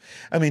have.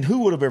 I mean, who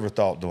would have ever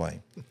thought,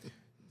 Delane, a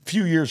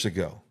few years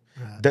ago,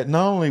 that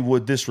not only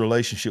would this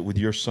relationship with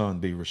your son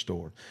be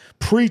restored,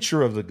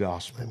 preacher of the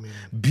gospel, Amen.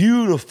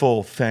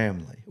 Beautiful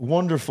family,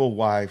 wonderful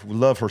wife, we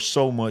love her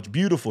so much,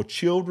 beautiful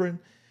children.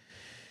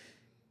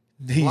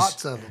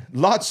 Lots of them.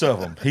 Lots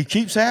of them. He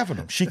keeps having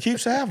them. She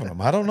keeps having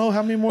them. I don't know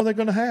how many more they're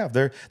going to have.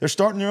 They're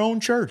starting their own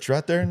church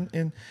right there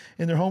in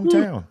their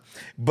hometown.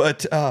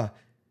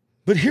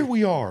 But here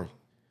we are.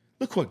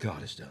 Look what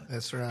God has done.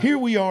 That's right. Here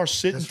we are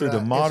sitting through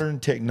the modern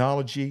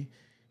technology,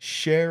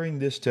 sharing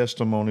this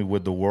testimony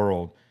with the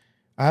world.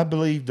 I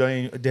believe,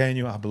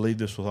 Daniel, I believe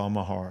this with all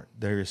my heart.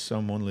 There is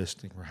someone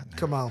listening right now.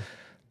 Come on.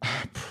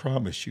 I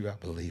promise you I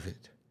believe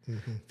it.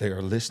 Mm-hmm. They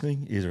are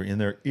listening either in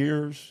their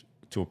ears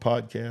to a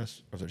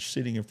podcast or they're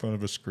sitting in front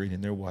of a screen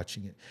and they're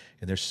watching it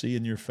and they're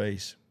seeing your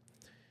face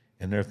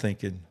and they're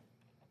thinking,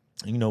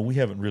 we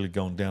haven't really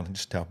gone down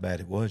just how bad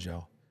it was,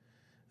 y'all.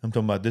 I'm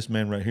talking about this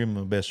man right here,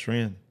 my best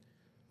friend,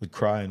 would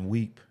cry and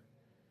weep.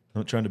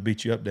 I'm not trying to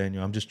beat you up,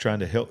 Daniel. I'm just trying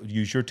to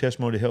use your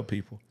testimony to help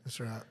people. That's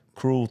right.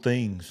 Cruel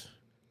things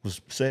was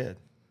said.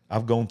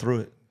 I've gone through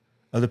it.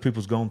 Other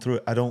people's gone through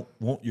it. I don't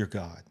want your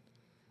God.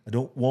 I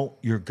don't want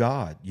your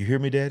God. You hear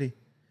me, Daddy?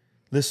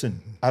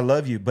 Listen, I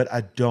love you, but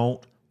I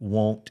don't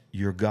want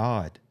your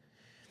God.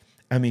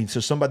 I mean, so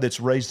somebody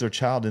that's raised their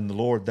child in the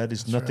Lord, that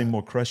is nothing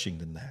more crushing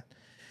than that.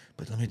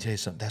 But let me tell you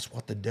something. That's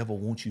what the devil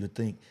wants you to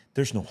think.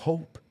 There's no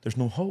hope. There's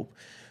no hope.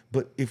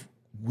 But if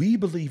we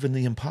believe in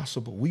the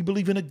impossible, we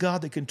believe in a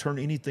God that can turn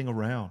anything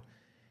around.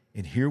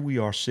 And here we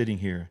are sitting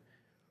here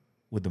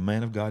with the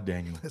man of God,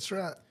 Daniel. That's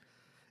right.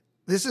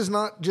 This is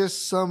not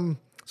just some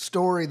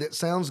story that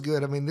sounds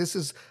good. I mean, this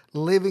is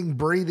living,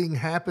 breathing,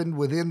 happened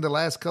within the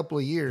last couple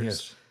of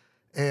years.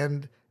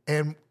 Yes.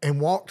 And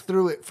walked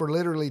through it for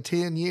literally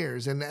 10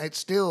 years. And it's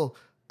still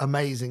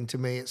amazing to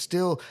me. It's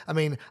still, I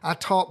mean, I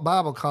taught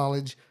Bible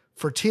college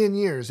for 10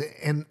 years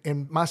and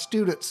my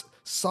students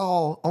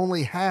saw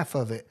only half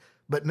of it.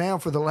 But now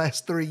for the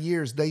last 3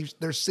 years,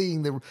 they're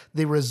seeing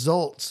the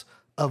results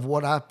of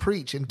what I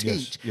preach and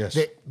teach. Yes.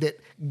 That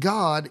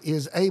God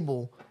is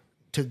able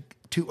to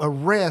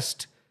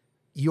arrest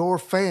your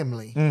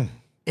family.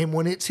 And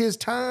when it's his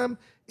time,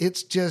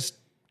 it's just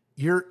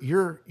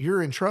you're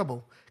in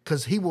trouble.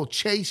 Because he will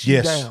chase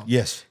you down.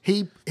 Yes.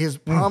 His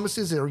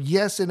promises are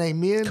yes and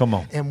amen. Come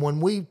on. And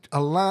when we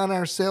align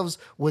ourselves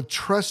with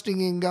trusting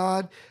in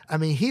God, I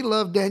mean, he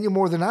loved Daniel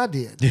more than I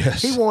did.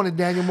 Yes. He wanted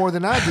Daniel more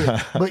than I did.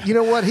 But you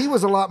know what? He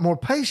was a lot more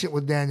patient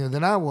with Daniel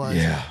than I was.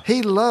 Yeah.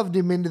 He loved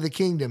him into the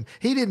kingdom.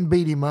 He didn't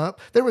beat him up.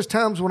 There was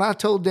times when I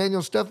told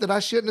Daniel stuff that I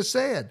shouldn't have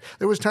said.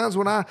 There was times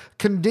when I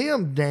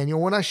condemned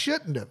Daniel when I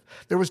shouldn't have.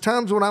 There was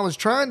times when I was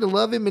trying to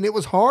love him and it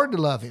was hard to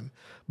love him.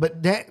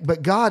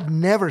 But God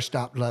never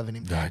stopped loving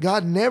him. Right.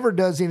 God never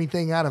does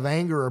anything out of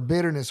anger or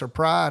bitterness or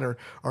pride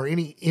or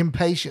any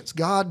impatience.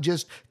 God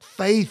just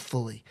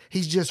faithfully,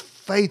 he's just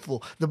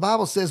faithful. The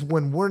Bible says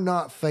when we're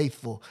not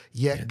faithful,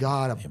 yet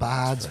God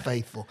abides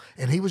faithful.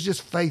 And he was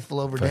just faithful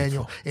over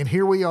Daniel. And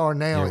here we are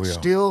now. It's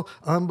still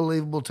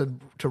unbelievable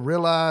to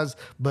realize,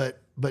 but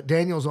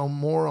Daniel's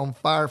more on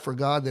fire for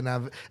God than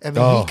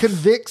he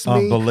convicts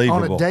me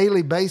on a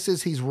daily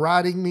basis. He's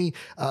writing me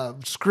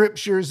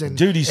scriptures and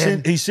dude,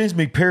 he sends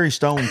me Perry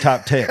Stone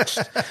type text.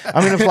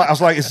 I mean, I was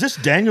like, is this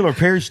Daniel or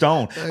Perry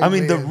Stone? Amen. I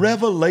mean, the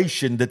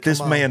revelation that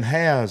this man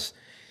has,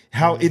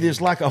 how it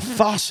is like a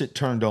faucet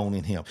turned on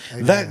in him.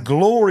 Amen. That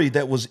glory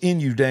that was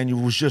in you, Daniel,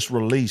 was just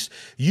released.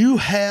 You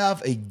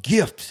have a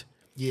gift.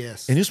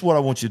 Yes. And this is what I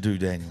want you to do,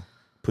 Daniel.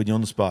 Put you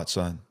on the spot,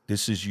 son.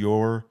 This is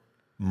your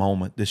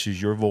moment. This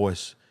is your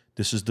voice.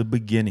 This is the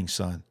beginning,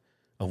 son,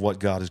 of what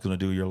God is going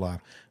to do in your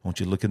life. I want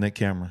you to look in that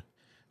camera.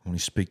 I want you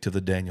to speak to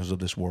the Daniels of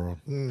this world.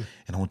 And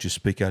I want you to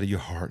speak out of your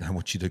heart. And I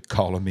want you to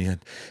call them in. And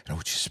I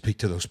want you to speak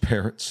to those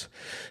parents.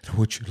 And I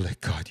want you to let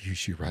God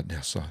use you right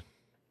now, son.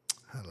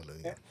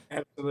 Hallelujah.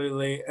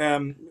 Absolutely.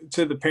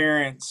 To the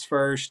parents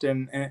first,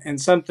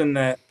 and something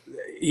that,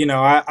 you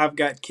know, I've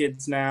got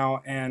kids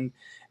now, and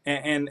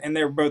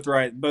they're both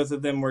right. Both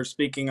of them were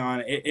speaking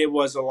on it. It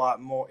was a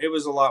lot more. It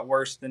was a lot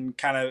worse than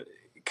kind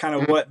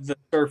of what the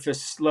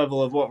surface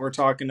level of what we're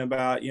talking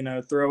about. You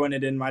know, throwing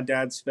it in my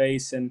dad's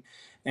face and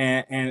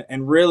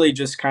really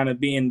just kind of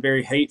being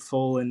very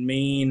hateful and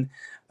mean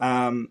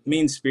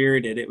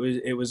spirited.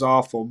 It was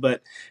awful.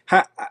 But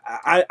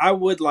I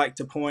would like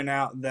to point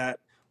out that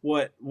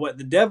what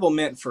the devil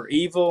meant for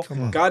evil,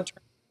 God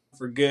turned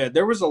for good.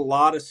 There was a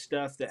lot of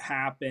stuff that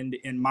happened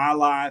in my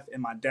life,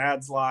 in my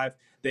dad's life,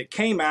 that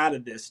came out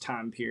of this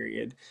time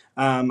period.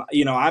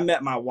 You know, I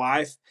met my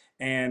wife,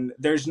 and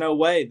there's no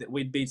way that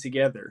we'd be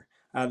together.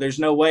 There's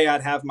no way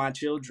I'd have my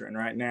children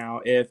right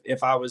now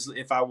if I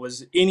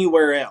was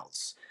anywhere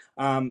else.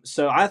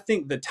 So I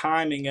think the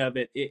timing of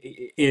it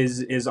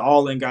is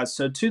all in God.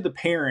 So to the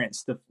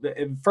parents, the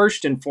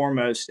first and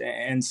foremost,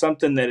 and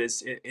something that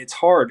it's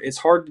hard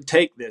to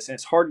take this, and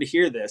it's hard to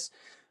hear this,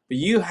 but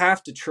you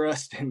have to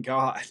trust in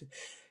God.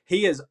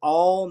 He is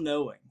all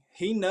knowing.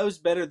 He knows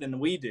better than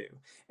we do.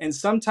 And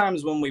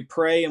sometimes when we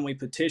pray and we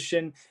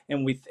petition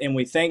and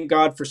we thank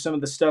God for some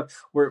of the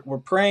stuff, we're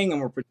praying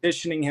and we're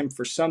petitioning him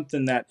for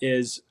something that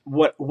is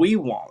what we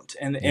want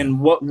and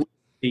what we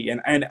see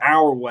and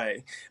our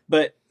way.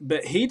 But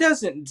he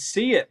doesn't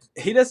see it.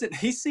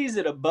 He sees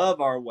it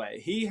above our way.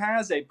 He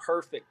has a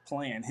perfect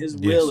plan. His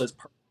will is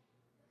perfect.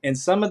 And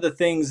some of the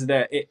things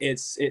that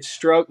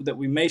that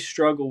we may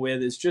struggle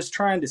with is just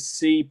trying to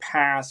see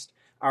past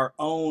our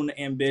own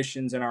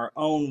ambitions and our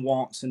own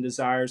wants and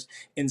desires,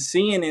 and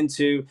seeing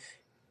into,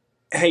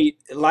 hey,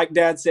 like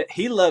Dad said,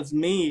 he loves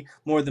me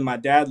more than my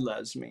dad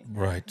loves me.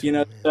 Right. You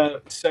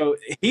know, so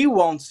he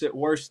wants it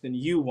worse than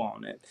you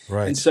want it.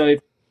 Right. And so if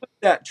you put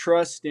that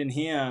trust in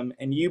him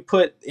and you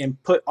put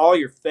all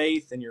your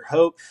faith and your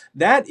hope,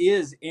 that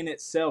is in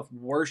itself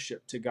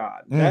worship to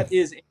God. That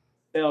is in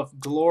itself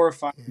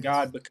glorifying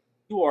God, because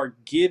you are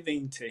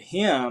giving to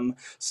him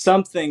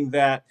something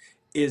that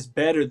is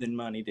better than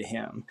money to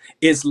him.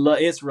 It's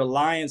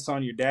reliance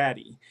on your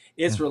daddy.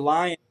 It's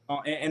reliance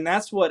on, and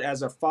that's what,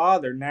 as a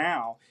father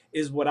now,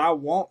 is what I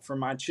want for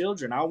my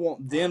children. I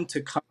want them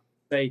to come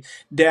and say,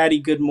 "Daddy,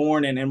 good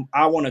morning," and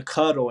I want to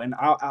cuddle, and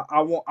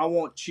I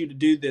want you to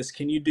do this.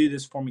 Can you do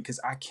this for me? Because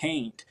I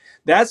can't.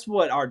 That's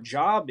what our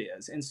job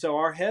is. And so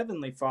our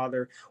Heavenly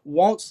Father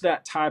wants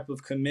that type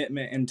of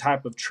commitment and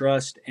type of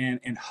trust and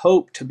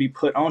hope to be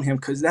put on him,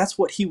 because that's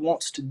what he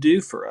wants to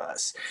do for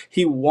us.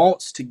 He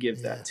wants to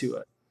give that to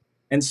us.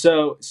 And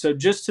so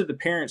just to the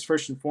parents,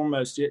 first and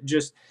foremost, it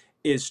just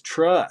is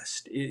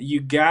trust.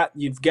 You've got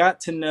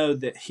to know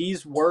that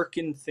he's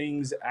working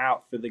things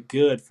out for the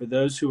good for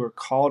those who are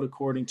called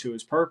according to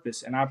his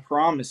purpose. And I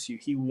promise you,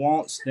 he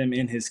wants them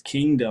in his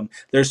kingdom.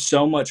 There's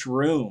so much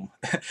room.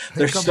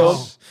 There's so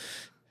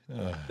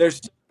much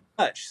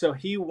much. So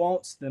he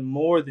wants them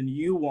more than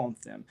you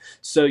want them.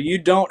 So you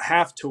don't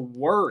have to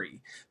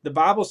worry. The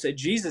Bible said,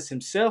 Jesus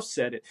himself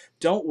said it,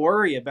 don't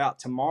worry about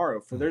tomorrow,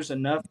 for there's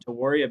enough to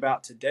worry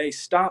about today.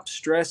 Stop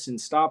stressing,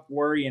 stop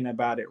worrying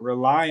about it.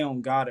 Rely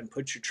on God and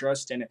put your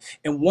trust in it.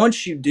 And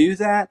once you do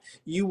that,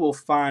 you will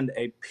find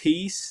a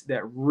peace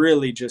that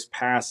really just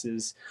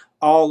passes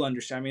all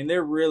understanding. I mean,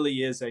 there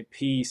really is a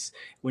peace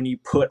when you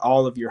put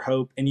all of your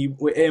hope and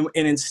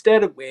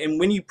instead of, and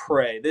when you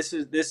pray, this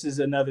is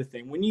another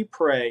thing. When you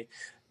pray,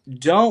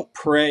 don't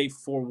pray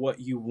for what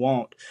you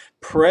want.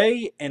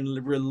 Pray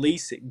and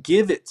release it.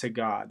 Give it to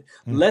God.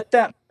 Let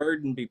that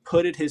burden be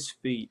put at his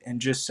feet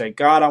and just say,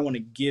 God, I want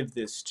to give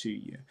this to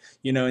you.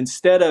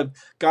 Instead of,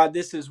 God,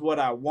 this is what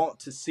I want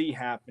to see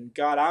happen.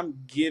 God, I'm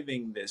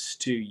giving this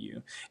to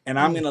you, and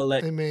I'm going to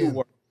let you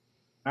work.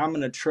 I'm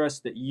going to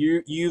trust that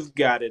you've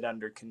got it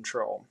under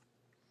control.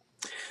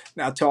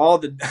 Now, to all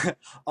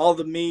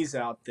the me's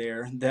out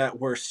there that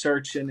were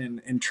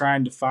searching and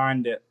trying to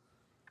find it,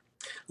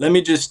 let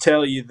me just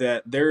tell you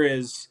that there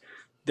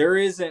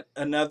isn't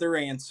another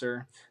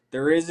answer.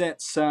 There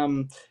isn't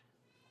some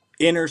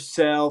inner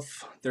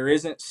self. There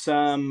isn't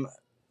some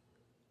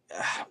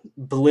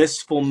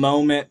blissful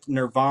moment,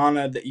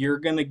 nirvana that you're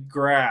going to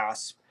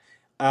grasp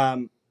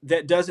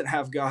that doesn't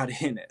have God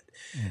in it,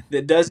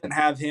 that doesn't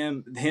have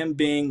him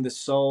being the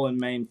sole and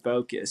main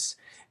focus.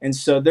 And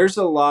so there's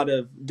a lot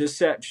of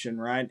deception,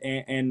 right?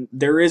 And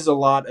there is a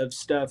lot of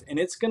stuff, and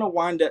it's going to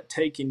wind up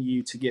taking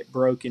you to get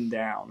broken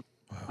down.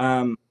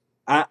 Wow.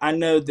 I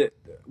know that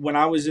when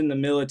I was in the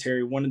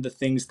military, one of the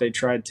things they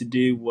tried to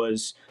do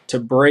was to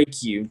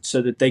break you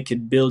so that they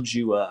could build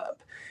you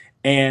up.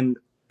 And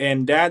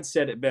Dad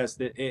said it best,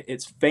 that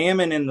it's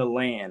famine in the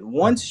land.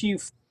 Once you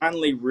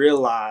finally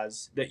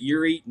realize that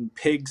you're eating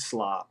pig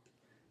slop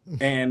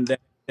and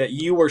that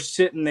you were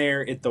sitting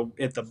there at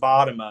the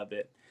bottom of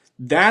it,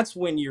 that's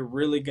when you're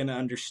really going to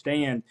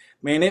understand,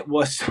 man, it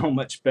was so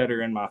much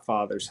better in my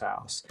Father's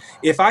house.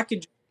 If I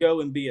could go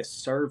and be a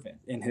servant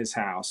in his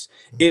house,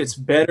 it's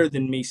better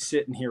than me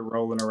sitting here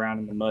rolling around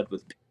in the mud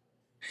with people.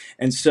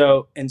 And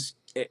so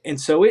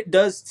it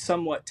does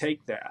somewhat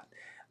take that.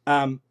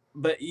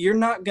 But you're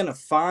not going to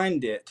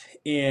find it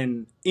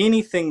in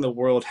anything the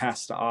world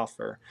has to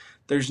offer.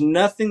 There's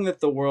nothing that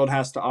the world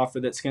has to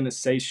offer that's going to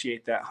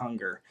satiate that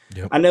hunger.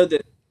 Yep. I know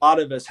that a lot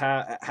of us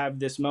have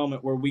this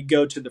moment where we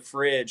go to the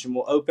fridge and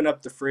we'll open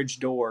up the fridge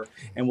door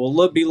and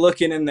we'll be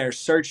looking in there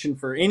searching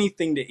for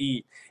anything to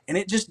eat. And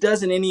it just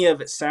doesn't any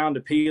of it sound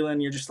appealing.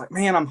 You're just like,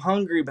 man, I'm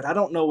hungry, but I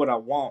don't know what I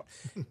want.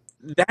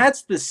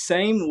 That's the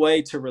same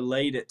way to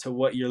relate it to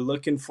what you're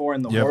looking for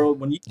in the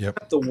world. When you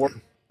got the world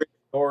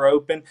door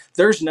open,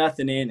 there's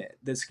nothing in it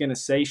that's going to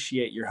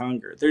satiate your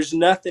hunger. There's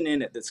nothing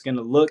in it that's going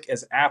to look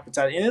as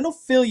appetizing, and it'll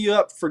fill you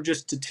up for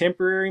just a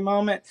temporary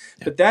moment.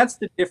 But that's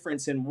the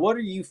difference in what are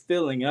you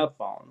filling up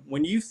on.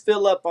 When you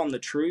fill up on the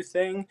true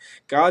thing,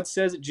 God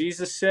says it,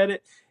 Jesus said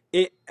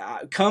it,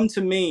 come to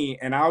me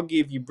and I'll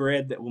give you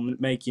bread that will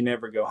make you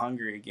never go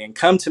hungry again.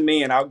 Come to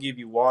me and I'll give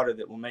you water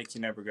that will make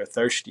you never go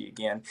thirsty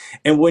again.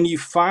 And when you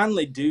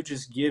finally do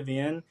just give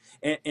in,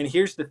 and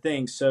here's the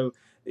thing, so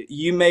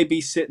you may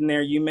be sitting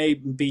there, you may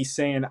be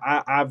saying,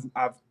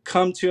 I've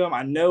come to him,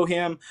 I know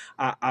him,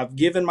 I've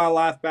given my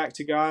life back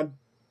to God,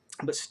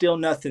 but still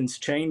nothing's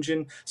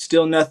changing,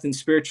 still nothing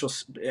spiritual,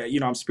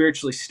 I'm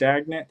spiritually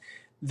stagnant.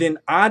 Then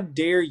I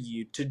dare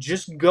you to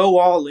just go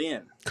all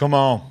in. Come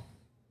on.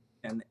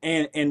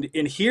 And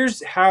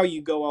here's how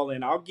you go all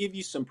in. I'll give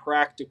you some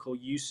practical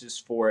uses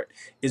for it.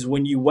 Is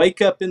when you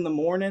wake up in the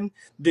morning,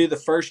 do the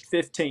first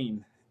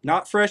 15,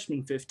 not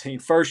freshman 15,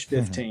 first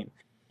 15.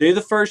 Do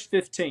the first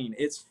 15.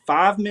 It's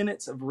 5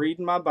 minutes of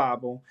reading my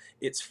Bible.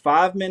 It's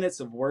 5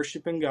 minutes of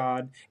worshiping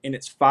God, and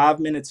it's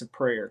 5 minutes of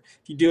prayer.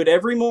 If you do it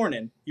every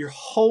morning, your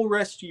whole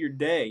rest of your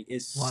day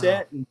is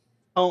set and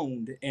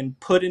toned and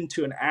put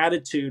into an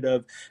attitude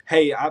of,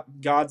 hey,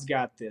 God's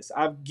got this.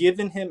 I've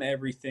given him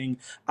everything.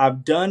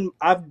 I've done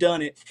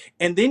it.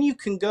 And then you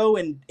can go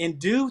and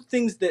do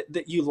things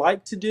that you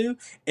like to do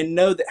and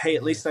know that, hey,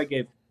 at least I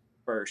gave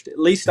first. At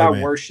least I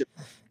worship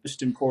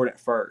most important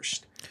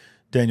first.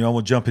 Daniel, I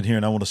want to jump in here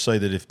and I want to say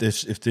that if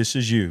this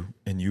is you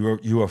and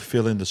you are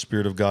feeling the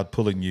Spirit of God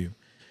pulling you,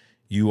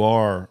 you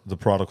are the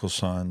prodigal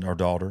son or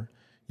daughter.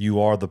 You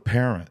are the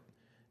parent.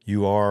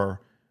 You are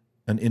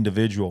an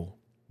individual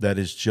that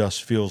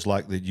just feels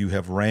like that you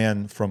have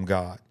ran from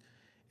God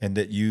and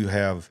that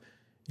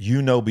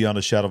you know beyond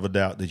a shadow of a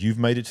doubt that you've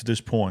made it to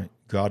this point.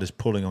 God is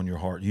pulling on your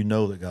heart. You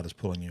know that God is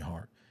pulling your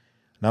heart.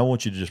 And I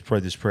want you to just pray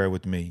this prayer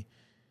with me.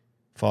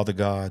 Father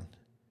God,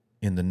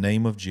 in the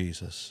name of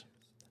Jesus,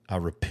 I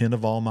repent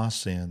of all my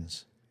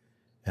sins,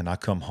 and I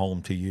come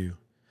home to you.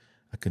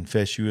 I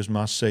confess you as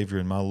my Savior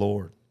and my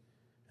Lord,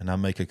 and I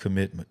make a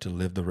commitment to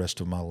live the rest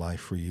of my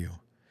life for you.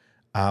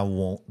 I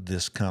want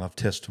this kind of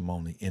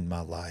testimony in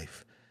my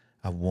life.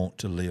 I want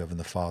to live in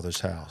the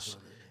Father's house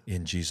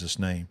in Jesus'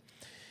 name.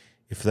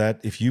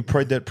 If you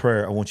prayed that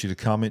prayer, I want you to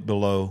comment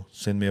below,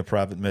 send me a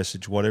private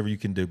message, whatever you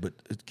can do, but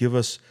give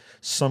us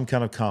some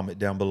kind of comment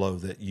down below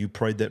that you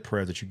prayed that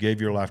prayer, that you gave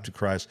your life to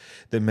Christ,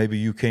 that maybe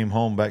you came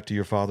home back to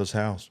your Father's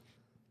house.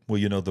 Well,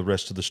 you know the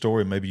rest of the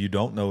story. Maybe you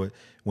don't know it.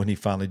 When he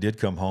finally did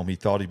come home, he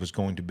thought he was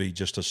going to be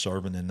just a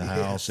servant in the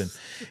house,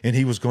 and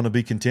he was going to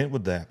be content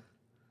with that.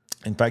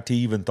 In fact, he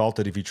even thought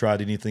that if he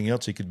tried anything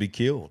else, he could be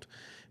killed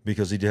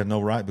because he had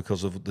no right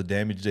because of the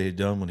damage they had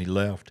done when he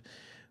left.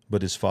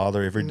 But his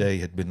father every day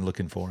had been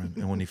looking for him.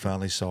 And when he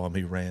finally saw him,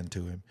 he ran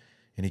to him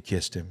and he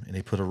kissed him and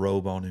he put a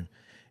robe on him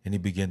and he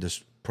began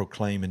to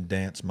proclaim and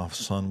dance, my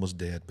son was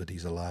dead, but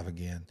he's alive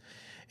again.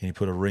 And he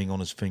put a ring on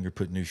his finger,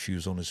 put new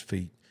shoes on his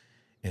feet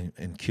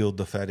and killed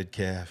the fatted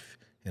calf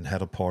and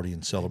had a party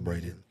and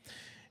celebrated.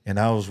 And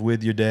I was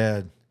with your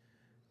dad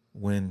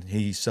when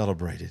he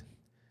celebrated.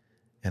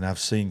 And I've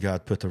seen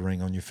God put the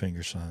ring on your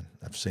finger, son.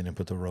 I've seen him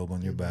put the robe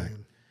on your back.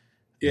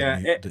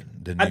 Yeah.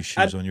 The new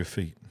shoes on your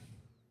feet.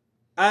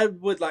 I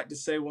would like to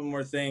say one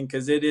more thing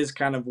because it is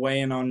kind of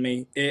weighing on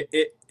me.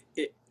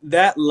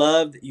 That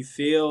love that you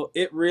feel,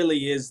 it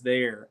really is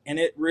there, and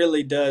it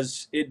really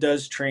does. It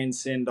does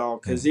transcend all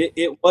because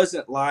it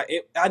wasn't like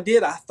it. I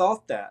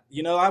thought that,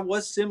 I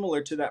was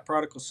similar to that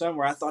prodigal son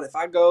where I thought if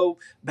I go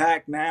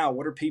back now,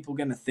 what are people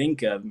going to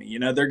think of me?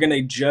 They're going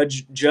to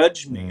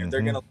judge me, or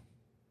they're going to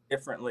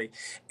differently,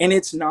 and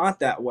it's not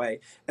that way.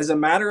 As a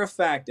matter of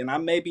fact, and I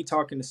may be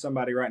talking to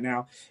somebody right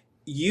now,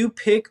 you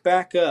pick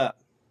back up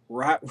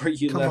right where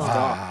you left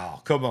off.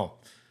 Wow, come on.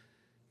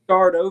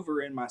 Start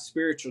over in my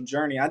spiritual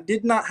journey. I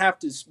did not have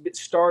to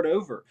start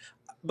over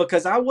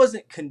because I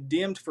wasn't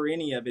condemned for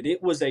any of it.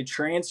 It was a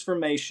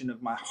transformation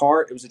of my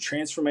heart. It was a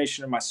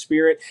transformation of my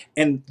spirit,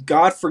 and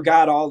God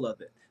forgot all of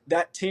it.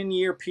 That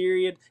 10-year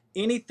period,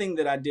 anything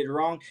that I did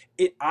wrong,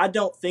 I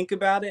don't think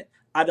about it.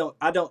 I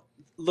don't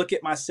look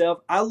at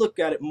myself. I look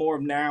at it more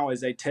now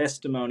as a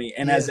testimony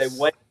and as a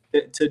way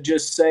to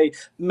just say,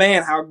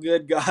 man, how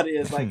good God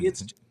is. Like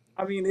it's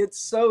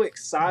so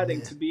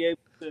exciting to be able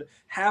to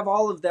have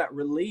all of that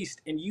released,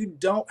 and you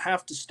don't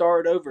have to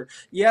start over.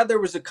 Yeah,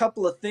 there was a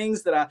couple of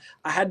things that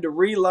I had to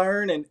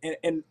relearn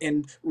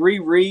and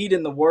reread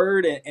in the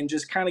Word and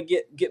just kind of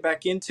get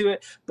back into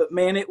it. But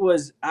man,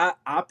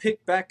 I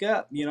picked back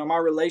up. My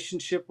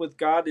relationship with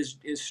God is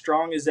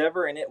strong as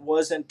ever, and it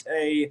wasn't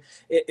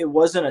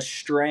a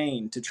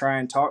strain to try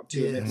and talk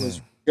to Him. It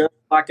was just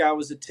like I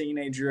was a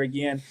teenager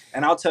again.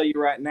 And I'll tell you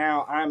right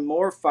now, I'm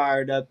more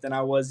fired up than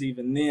I was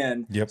even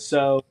then. Yep.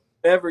 So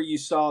whatever you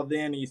saw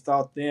then, or you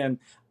thought then,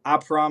 I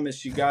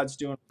promise you God's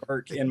doing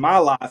work in my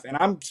life. And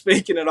I'm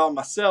speaking it on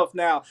myself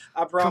now.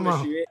 I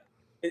promise you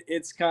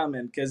it's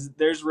coming because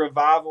there's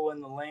revival in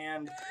the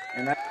land.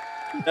 And that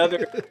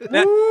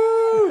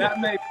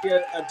may be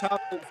a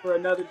topic for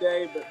another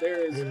day, but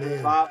there is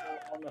revival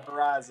on the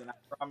horizon.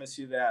 I promise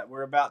you that.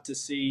 We're about to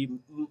see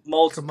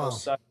multiple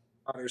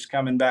daughters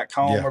coming back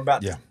home. Yeah, we're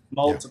about to see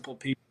multiple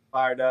people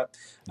fired up.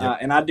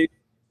 And I do think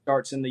it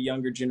starts in the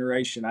younger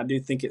generation. I do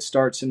think it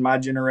starts in my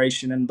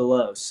generation and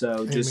below.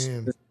 So just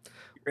be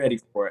ready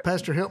for it.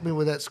 Pastor, help me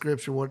with that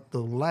scripture. What the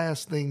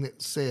last thing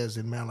that says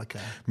in Malachi?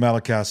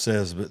 Malachi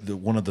says that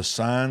one of the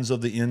signs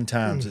of the end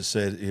times, it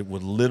said it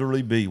would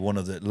literally be one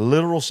of the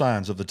literal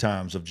signs of the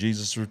times of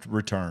Jesus'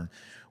 return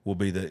will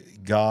be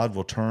that God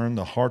will turn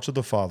the hearts of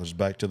the fathers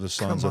back to the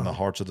sons and the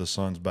hearts of the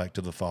sons back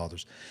to the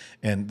fathers.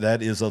 And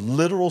that is a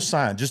literal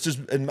sign.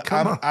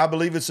 I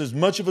believe it's as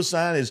much of a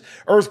sign as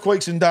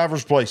earthquakes in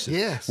diverse places.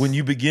 Yes. When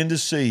you begin to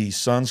see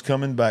sons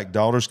coming back,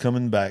 daughters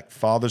coming back,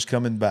 fathers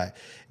coming back,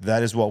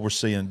 that is what we're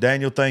seeing.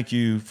 Daniel, thank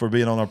you for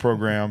being on our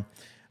program.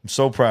 I'm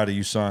so proud of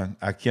you, son.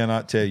 I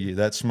cannot tell you.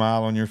 That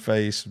smile on your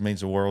face means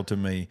the world to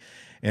me.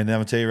 And I'm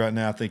going to tell you right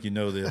now, I think you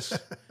know this.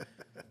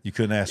 You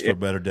couldn't ask for a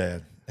better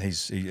dad.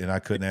 And I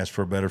couldn't ask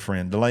for a better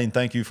friend. Delane,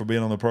 thank you for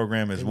being on the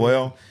program as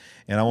well.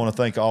 And I want to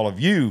thank all of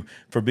you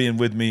for being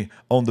with me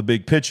on The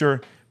Big Picture.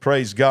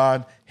 Praise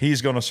God.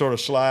 He's going to sort of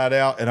slide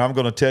out, and I'm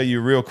going to tell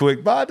you real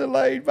quick, bye,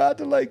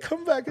 Delane,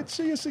 come back and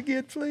see us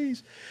again,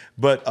 please.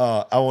 But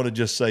I want to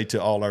just say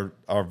to all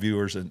our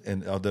viewers and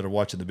that are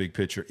watching The Big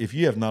Picture, if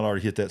you have not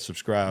already hit that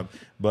subscribe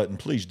button,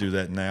 please do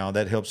that now.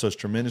 That helps us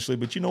tremendously.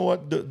 But you know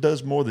what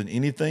does more than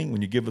anything?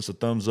 When you give us a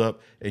thumbs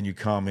up and you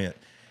comment.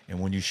 And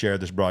when you share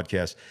this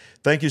broadcast.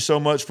 Thank you so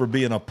much for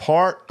being a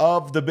part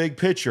of The Big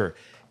Picture.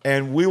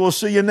 And we will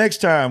see you next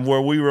time, where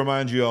we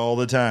remind you all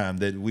the time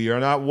that we are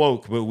not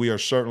woke, but we are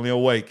certainly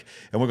awake.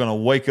 And we're going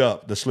to wake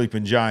up the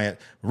sleeping giant.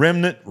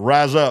 Remnant,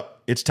 rise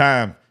up. It's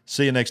time.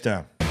 See you next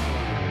time.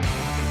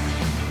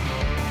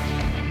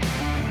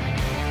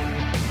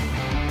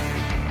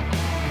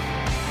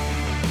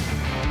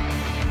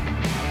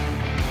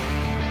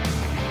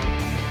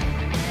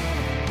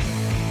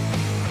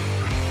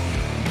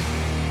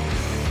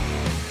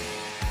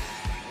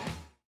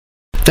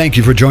 Thank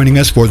you for joining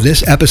us for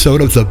this episode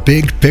of the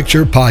Big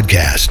Picture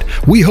Podcast.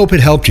 We hope it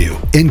helped you,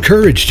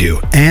 encouraged you,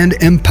 and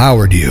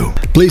empowered you.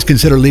 Please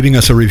consider leaving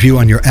us a review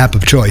on your app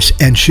of choice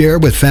and share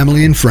with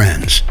family and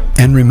friends.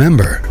 And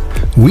remember,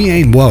 we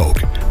ain't woke,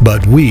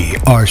 but we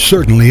are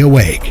certainly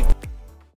awake.